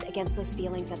defend against those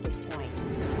feelings at this point.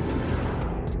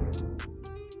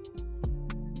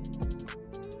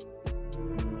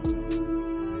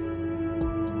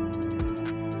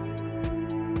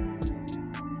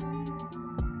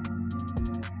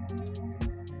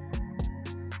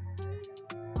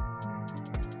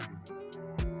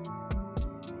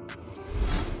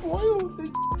 Why don't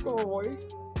they go away?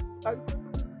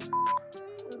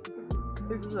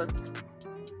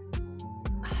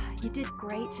 You did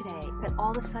great today, but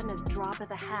all of a sudden, a drop of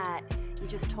the hat, you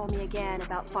just told me again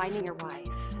about finding your wife.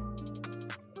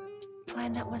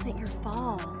 Glenn, that wasn't your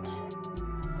fault.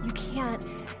 You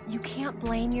can't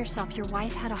blame yourself. Your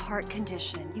wife had a heart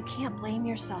condition. You can't blame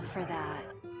yourself for that.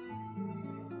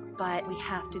 But we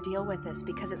have to deal with this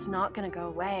because it's not going to go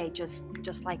away just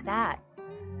like that.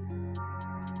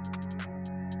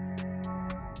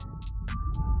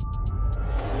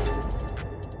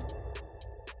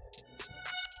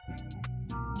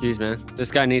 Jeez, man.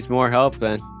 This guy needs more help,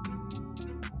 then.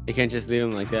 You can't just leave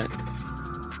him like that.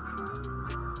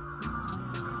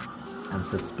 I'm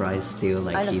surprised still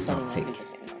like he's not sick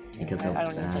because of I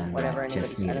don't even think whatever anybody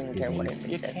says. I don't even care what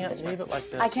disease. anybody says. can't leave it like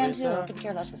this. I can too. Lisa. I could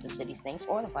care less what the city thinks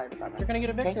or the fire department. You're gonna get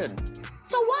Okay? evicted.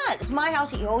 So what? It's my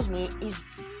house. He owes me. He's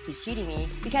cheating me.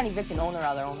 You can't evict an owner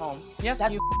out of their own home. Yes,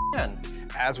 That's you can.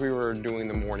 As we were doing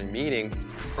the morning meeting,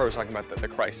 her was talking about the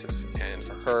crisis, and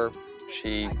for her,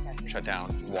 she shut down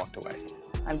and walked away.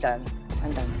 I'm done.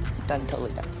 I'm done. Done.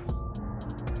 Totally done.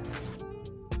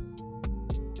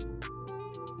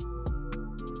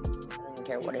 I don't even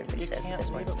care what anybody says at this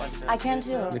point. I can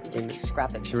too. Just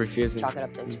scrap it. She refuses. Chalk it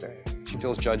up to experience. She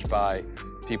feels judged by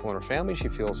people in her family. She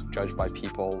feels judged by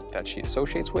people that she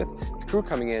associates with. The crew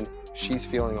coming in, she's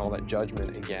feeling all that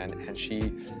judgment again, and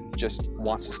she just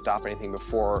wants to stop anything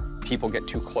before people get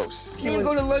too close. Then you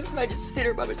go to lunch and I just sit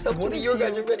here by myself till you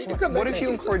guys are ready to come back. What if you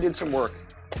and Corey did some work?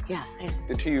 Yeah.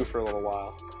 Did to you for a little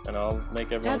while? And I'll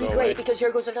make everyone That'd be go great away. because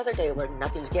here goes another day where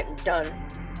nothing's getting done.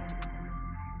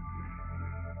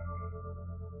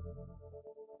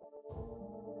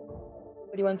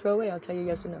 What do you want to throw away? I'll tell you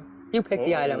yes or no. You pick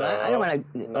the item. I don't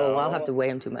want to. Oh, I'll have to weigh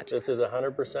him too much. This is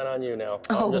 100% on you now.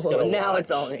 Oh, I'm just gonna now watch.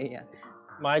 it's all me. Yeah.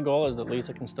 My goal is that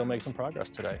Lisa can still make some progress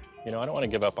today. You know, I don't want to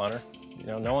give up on her. You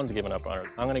know, no one's giving up on her.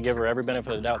 I'm going to give her every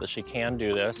benefit of the doubt that she can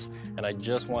do this, and I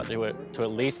just want to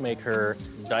at least make her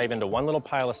dive into one little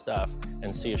pile of stuff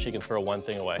and see if she can throw one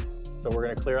thing away. So we're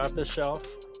going to clear off this shelf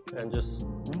and just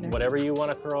whatever you want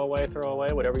to throw away,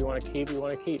 whatever you want to keep, you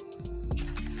want to keep.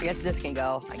 I guess this can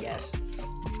go. I guess.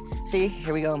 See,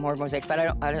 here we go. More mosaics, but I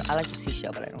like the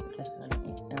seashell, but I don't.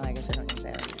 I guess I don't need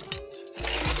that.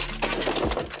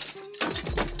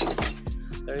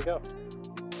 There you go.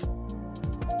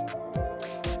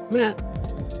 Man,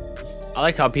 I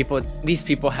like how these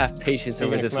people have patience You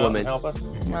over gonna this come out woman. and help us?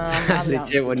 probably not.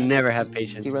 Legit would never have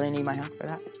patience. Do you really need my help for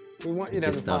that? We want you to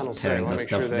have Just the final stop say. tearing We want the to make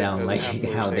sure stuff that down doesn't like have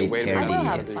to how say, they wait a tear I minute. will the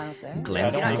have the final say.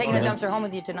 Glenn's You're not taking the house dumpster home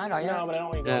with you tonight, are you? No, but I don't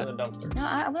want you to go in the dumpster. No, I'm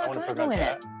I not want going to to go in prevent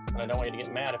it. that, and I don't want you to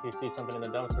get mad if you see something in the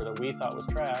dumpster that we thought was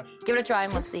trash. Give it a try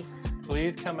and we'll see.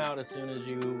 Please come out as soon as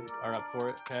you are up for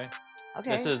it, okay?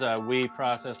 Okay. This is a we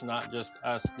process, not just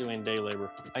us doing day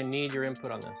labor. I need your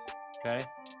input on this, okay?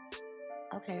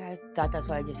 Okay, I thought that's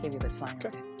what I just gave you, but fine.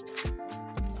 Okay.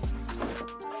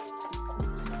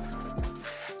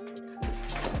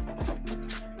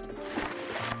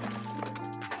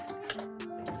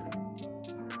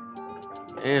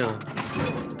 Damn.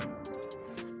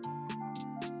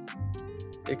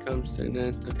 It comes to an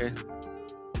end. Okay.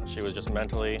 She was just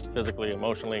mentally, physically,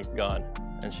 emotionally gone.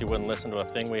 And she wouldn't listen to a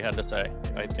thing we had to say.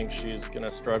 I think she's gonna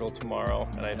struggle tomorrow,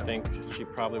 and I think she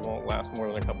probably won't last more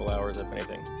than a couple hours, if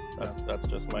anything. That's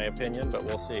just my opinion, but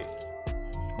we'll see.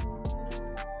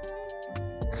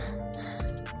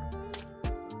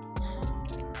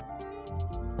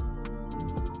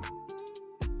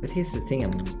 But here's the thing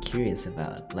I'm curious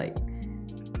about, like,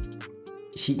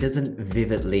 she doesn't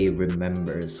vividly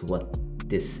remembers what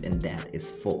this and that is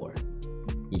for.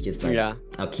 You just like, Yeah.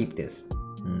 I'll keep this.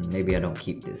 Maybe I don't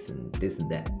keep this and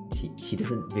that. She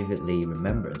doesn't vividly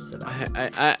remembers about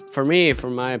it. For me,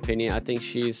 from my opinion, I think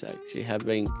she's actually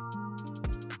having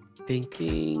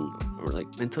thinking or like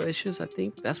mental issues. I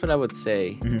think that's what I would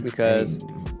say because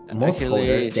Most actually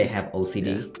holders, they she's- have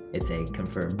OCD. yeah. It's a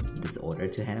confirmed disorder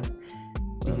to have.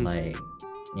 But like,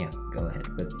 yeah, go ahead.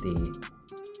 But the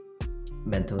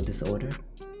mental disorder,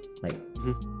 like,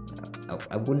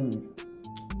 I wouldn't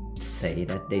say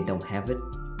that they don't have it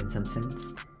in some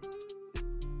sense.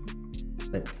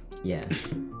 But yeah,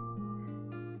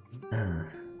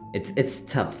 it's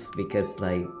tough because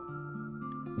like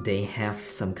they have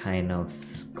some kind of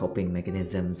coping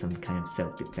mechanism, some kind of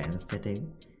self-defense that they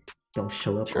don't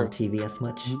show up on TV as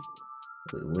much.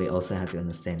 We also have to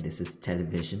understand this is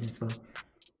television as well.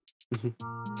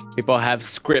 People have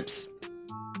scripts.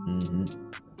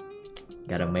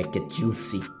 Gotta make it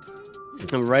juicy.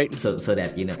 Right. So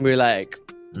that, you know. We're like,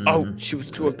 oh, she was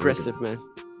too aggressive, man.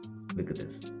 Look at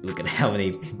this. Look at how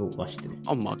many people watched it.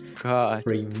 Oh my god.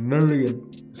 3 million.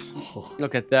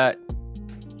 Look at that.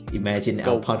 Imagine Let's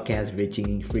our go. podcast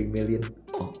reaching 3 million.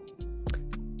 Oh,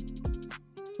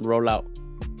 Roll out.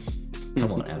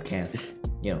 come on, Outcast.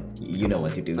 You know, you know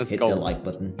what to do. Let's Hit go. the like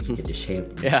button, hit the share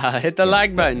button. Yeah, hit the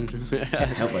like button. Yeah,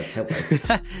 help us.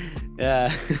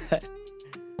 Yeah.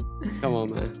 Come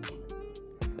on, man.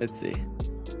 Let's see.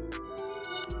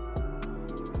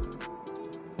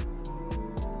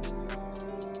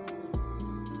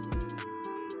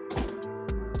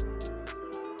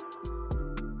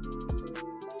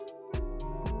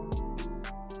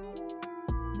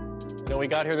 You know, we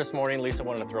got here this morning, Lisa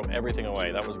wanted to throw everything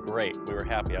away. That was great. We were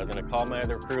happy. I was gonna call my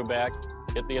other crew back,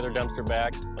 get the other dumpster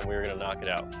back, and we were gonna knock it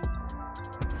out.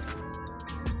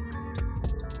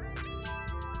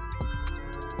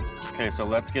 Okay, so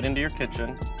let's get into your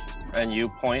kitchen, and you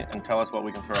point and tell us what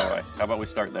we can throw away. How about we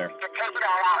start there?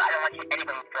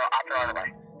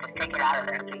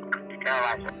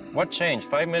 What changed?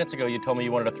 5 minutes ago, you told me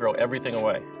you wanted to throw everything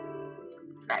away.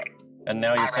 And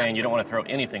now you're saying you don't want to throw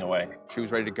anything away. She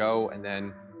was ready to go, and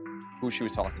then who she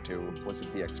was talking to, was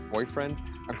it the ex-boyfriend?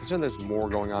 I'm concerned there's more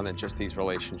going on than just these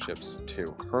relationships,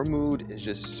 too. Her mood is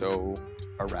just so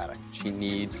erratic. She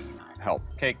needs help.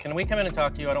 Okay, can we come in and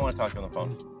talk to you? I don't want to talk to you on the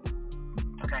phone.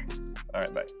 Okay. All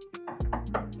right,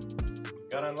 bye.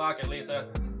 Gotta unlock it, Lisa.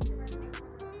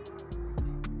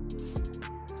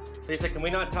 Lisa, can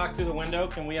we not talk through the window?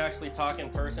 Can we actually talk in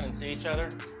person and see each other?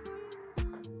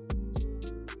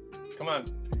 Come on.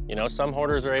 You know, some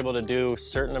hoarders are able to do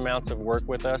certain amounts of work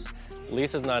with us.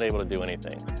 Lisa's not able to do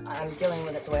anything. I'm dealing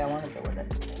with it the way I want to deal with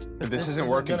it. This isn't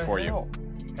working gonna for you. help.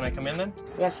 Can I come in then?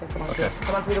 Yeah, sure. Come on. Okay.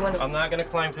 Come on through the window. I'm not gonna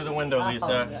climb through the window, Lisa.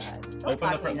 Don't Open talk the to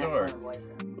me front in that door. tone of voice.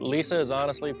 Lisa is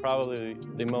honestly probably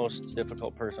the most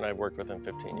difficult person I've worked with in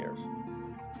 15 years.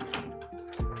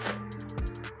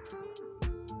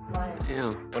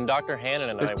 Damn. When Dr. Hannon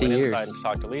and I 15 went years. inside and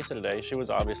talked to Lisa today, she was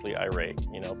obviously irate,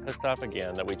 you know, pissed off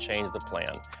again that we changed the plan.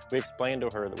 We explained to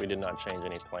her that we did not change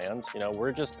any plans. You know,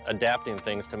 we're just adapting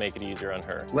things to make it easier on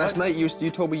her. Last night you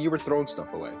told me you were throwing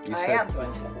stuff away. You I am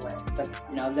throwing stuff away, but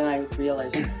you know, then I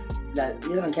realized that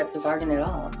you haven't kept the bargain at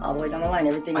all the way down the line.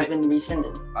 Everything has been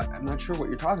rescinded. I'm not sure what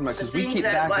you're talking about, The because we things keep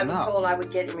that I backing was up. told I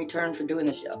would get in return for doing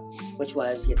the show, which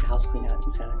was get the house cleaned out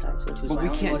and sanitized, which was But my we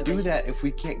only can't do motivation. that if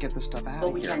we can't get the stuff out But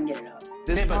of we here. can get it out.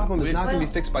 This Okay, but problem is we- not going to Well-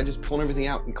 be fixed by just pulling everything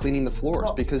out and cleaning the floors,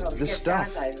 Well, because let's this get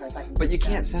stuff. sanitized if I can But get you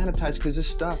can't sanitized. sanitize because this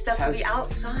stuff Stuff will has. be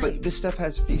outside. But this stuff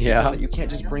has feces Yeah. on it. You can't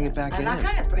just bring it back I'm in. not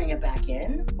gonna bring it back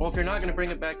in. Well, if you're not gonna bring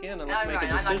it back in, then let's No, make a I'm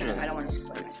not decision. gonna. I don't want to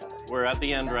explain myself. We're at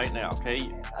the end right now, okay?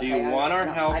 Do you Okay, want our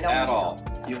no, help I don't at want all?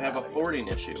 your help. You have a hoarding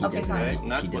issue, Okay, fine.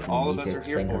 And that's She what doesn't all of need us to are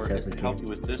here explain for, herself is to again. help you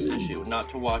with this issue, not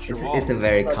to wash your walls. It's a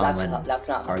very But common that's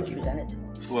not how it was argument. presented.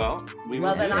 Well, we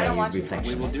Well, will then do I that. don't want you.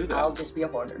 Reflection. We will do that. I'll just be a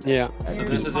hoarder. Yeah. So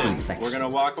this is it. Reflection. We're gonna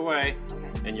walk away,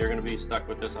 and you're gonna be stuck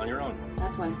with this on your own.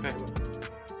 That's fine. Okay.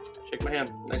 Shake my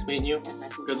hand. Nice meeting you.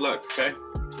 Good luck, okay?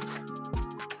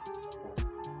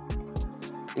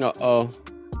 Uh-oh.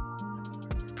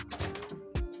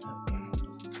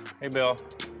 Hey, Bill.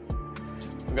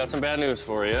 We got some bad news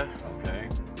for you. Okay.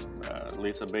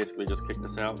 Lisa basically just kicked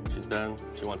us out. She's done.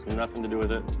 She wants nothing to do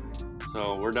with it.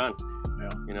 So we're done. Yeah.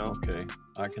 You know? Okay,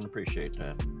 I can appreciate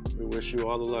that. We wish you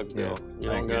all the luck, Bill. You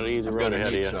Thank don't got an easy I'm road gonna ahead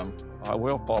of need you. some. I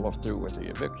will follow through with the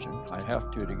eviction. I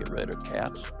have to get rid of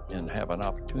cats and have an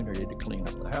opportunity to clean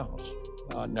up the house.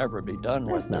 I'll never be done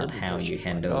That's with her not how because you she's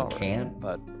my handle a daughter, cat.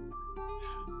 But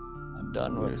I'm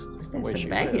done with the That's way some she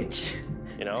baggage.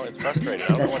 You know, it's frustrating. I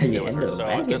don't know That's what how to you do with her. handle So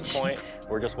at this baggage. point,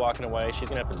 we're just walking away. She's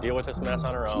gonna have to deal with this mess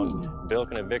on her own. Bill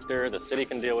can evict her, the city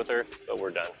can deal with her, but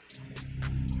we're done.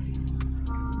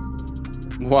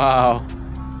 Wow.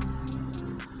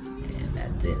 And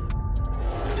that's it.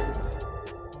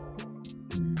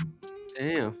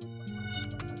 Damn.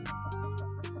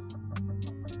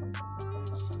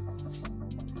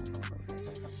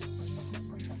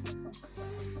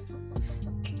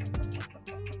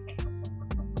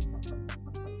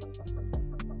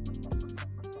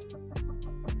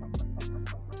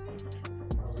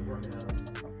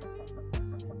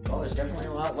 Well, there's definitely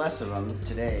a lot less of them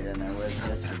today than there was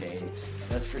yesterday.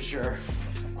 That's for sure.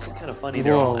 It's kind of funny,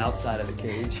 they're all Whoa. outside of the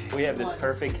cage. We have this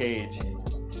perfect cage,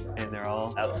 and they're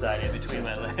all outside in between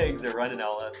my legs. They're running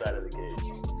all outside of the cage.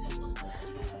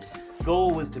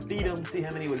 Goal was to feed them, see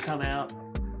how many would come out.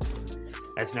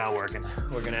 That's not working.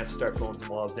 We're gonna have to start pulling some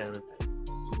walls down.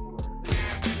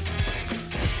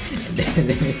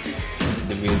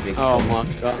 The music. Oh my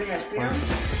god.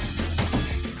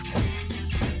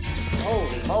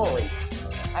 Holy moly.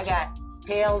 I got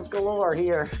tails galore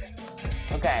here.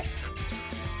 Okay.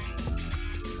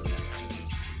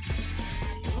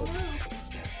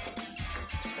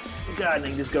 God, and they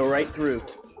can just go right through.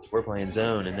 We're playing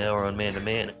zone, and now we're on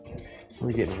man-to-man.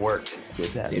 We're getting worked. That's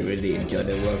what's They happening. really enjoy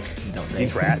their work, don't they?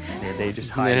 These rats, man, they just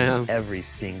hide Yeah. in every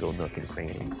single nook and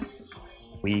cranny.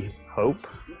 We hope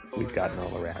we've gotten all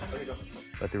the rats.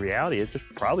 But the reality is there's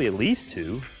probably at least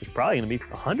 2. There's probably going to be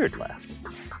 100 left.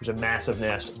 There's a massive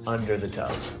nest under the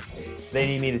tub. They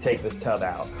need me to take this tub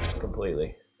out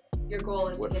completely. Your goal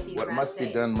is to get these What rats must be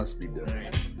safe. done must be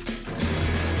done.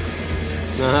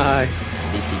 Nice.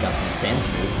 At least he got some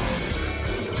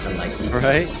senses. Unlike these.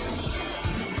 Right?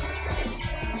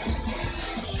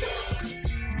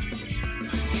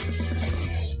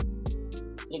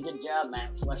 Did a good job,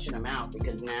 Matt, flushing them out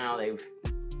because now they've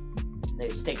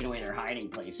taken away their hiding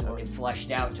place, so they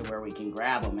flushed out to where we can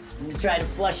grab them. I'm gonna try to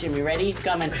flush him. You ready? He's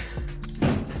coming.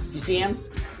 You see him?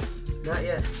 Not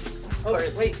yet. Oh,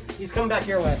 wait, he's coming back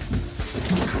your way.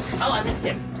 Oh, I missed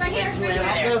him. Right here, He right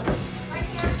went here. over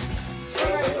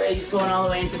there. He's going all the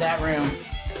way into that room.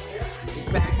 He's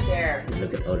back there.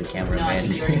 Look at all the No, cameramen.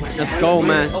 he's already went Let's there. go,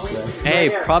 man. Oh, wait, Hey, right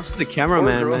there. props to the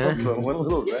cameraman, man. One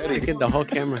little ratty. Look at the whole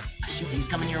camera. Shoot, he's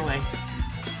coming your way.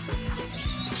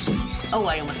 Oh,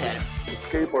 I almost had him.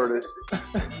 Escape artist.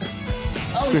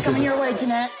 Oh, he's coming your way,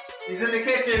 Jeanette. He's in the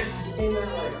kitchen.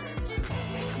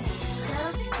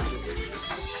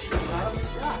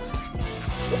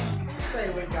 Say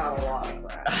we got a lot of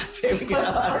rats. Say we got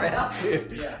a lot of rats, too.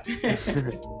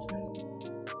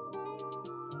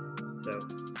 So,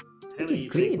 how many do you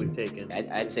think we've taken?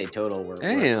 I'd say total we're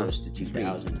Damn. close to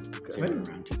 2,000. So Good.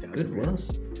 around 2,000 Good work.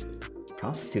 rats.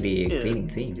 Props to the cleaning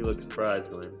team. You look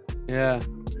surprised, Glenn. Yeah.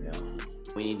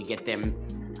 We need to get them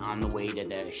on the way to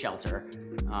the shelter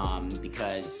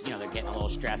because, you know, they're getting a little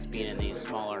stressed being in these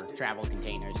smaller travel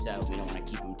containers, so we don't want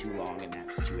to keep them too long in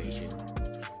that situation.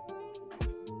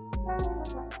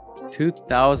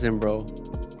 2,000, bro.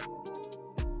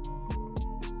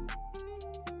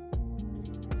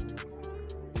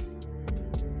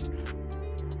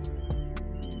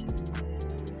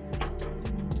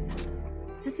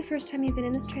 Is this the first time you've been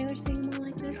in this trailer seeing them all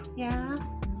like this? Yeah.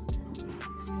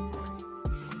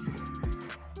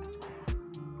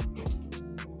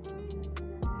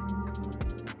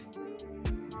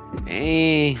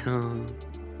 Damn.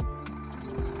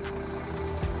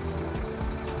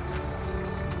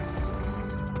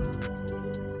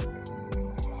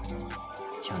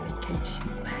 Johnny Cage,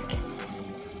 she's back.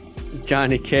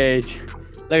 Johnny Cage.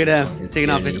 Look at him It's taking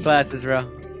off his Johnny. glasses, bro.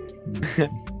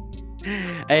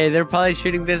 Hey, they're probably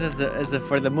shooting this as a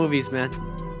for the movies, man.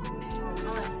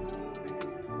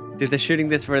 Dude, they're shooting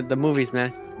this for the movies,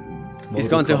 man. He's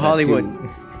going to Kombat Hollywood. 2.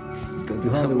 He's going to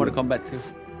Hollywood. Mortal Kombat 2.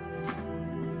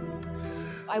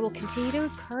 I will continue to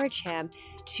encourage him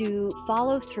to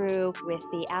follow through with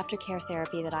the aftercare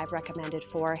therapy that I've recommended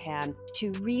for him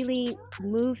to really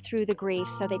move through the grief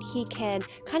so that he can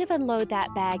kind of unload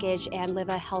that baggage and live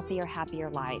a healthier, happier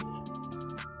life.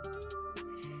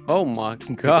 Oh my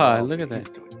god, look at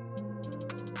that.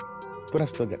 But I've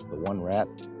still got the one rat,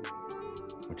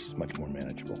 which is much more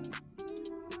manageable.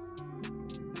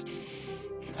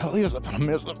 Hell, he was up and I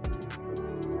miss him.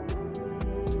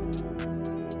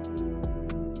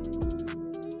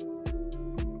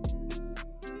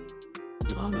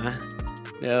 Oh man,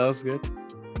 yeah, that was good.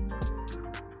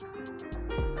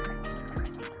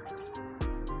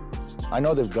 I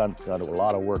know they've got a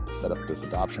lot of work to set up this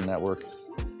adoption network.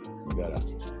 We gotta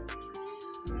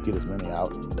get as many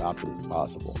out and adopted as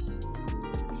possible.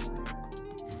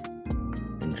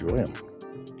 Enjoy them.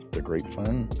 They're great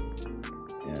fun,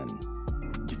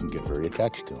 and you can get very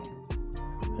attached to them.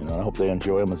 You know, I hope they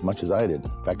enjoy them as much as I did.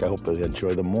 In fact, I hope they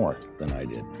enjoy them more than I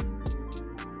did.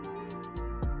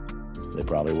 They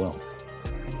probably will.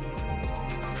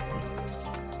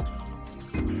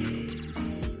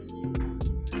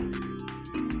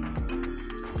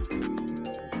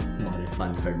 More than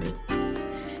 500.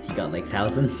 He got like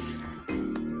thousands.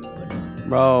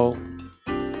 Bro.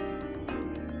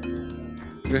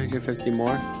 350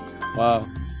 more? Wow.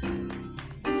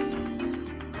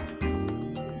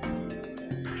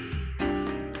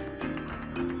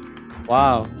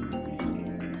 Wow.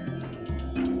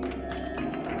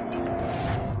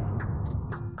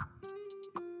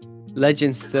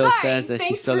 Legend still says that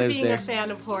she still lives there. Thanks for being a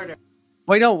fan of Hoarder.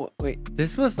 Wait, no, wait.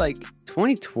 This was like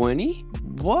 2020?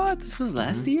 What? This was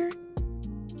last year?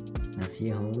 Last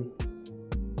year, holy.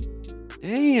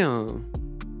 Damn.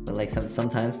 But like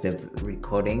sometimes the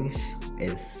recording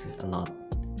is a lot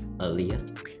earlier.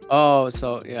 Oh,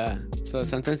 so yeah. So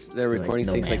sometimes the So, like, recording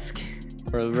no takes mask. like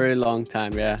for a very long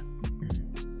time. Yeah.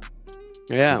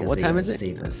 Yeah. Because What they time gotta is it?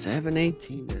 save it.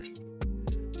 7:18.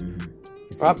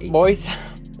 It's Up, 8:18. boys.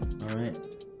 Alright.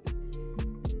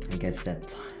 I guess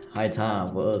that's high time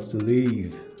for us to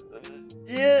leave.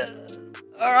 Yeah.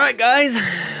 All right, guys.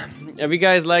 If you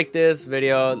guys like this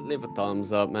video, leave a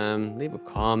thumbs up, man. Leave a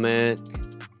comment.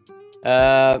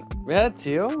 We had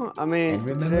two. I mean, And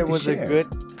remember today to was share. a good.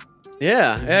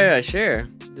 Yeah, share.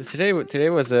 Today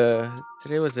was a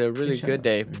really Good good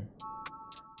day. job.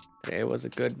 Today was a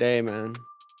good day, man.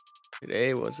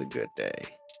 Today was a good day.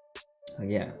 Oh,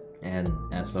 yeah, and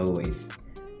as always,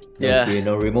 Yeah. feel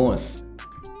no remorse.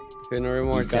 Feel no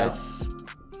remorse, Peace out. guys.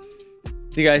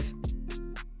 See you guys.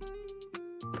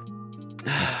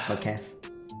 Next podcast.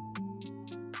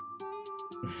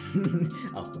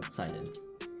 Awkward silence,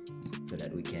 so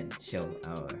that we can show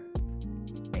our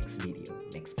next video,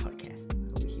 next podcast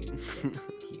over here. Here,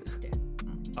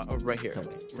 there. Right here.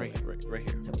 Somewhere, Right somewhere. here. Right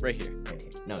here. Somewhere. Right here. Right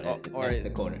here. No, Oh, or that's it- the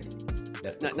corner.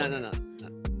 That's the No. corner.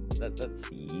 That's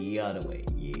The other way.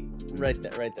 Yeah. right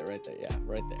there. Yeah,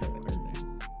 right there. Somewhere. Right there.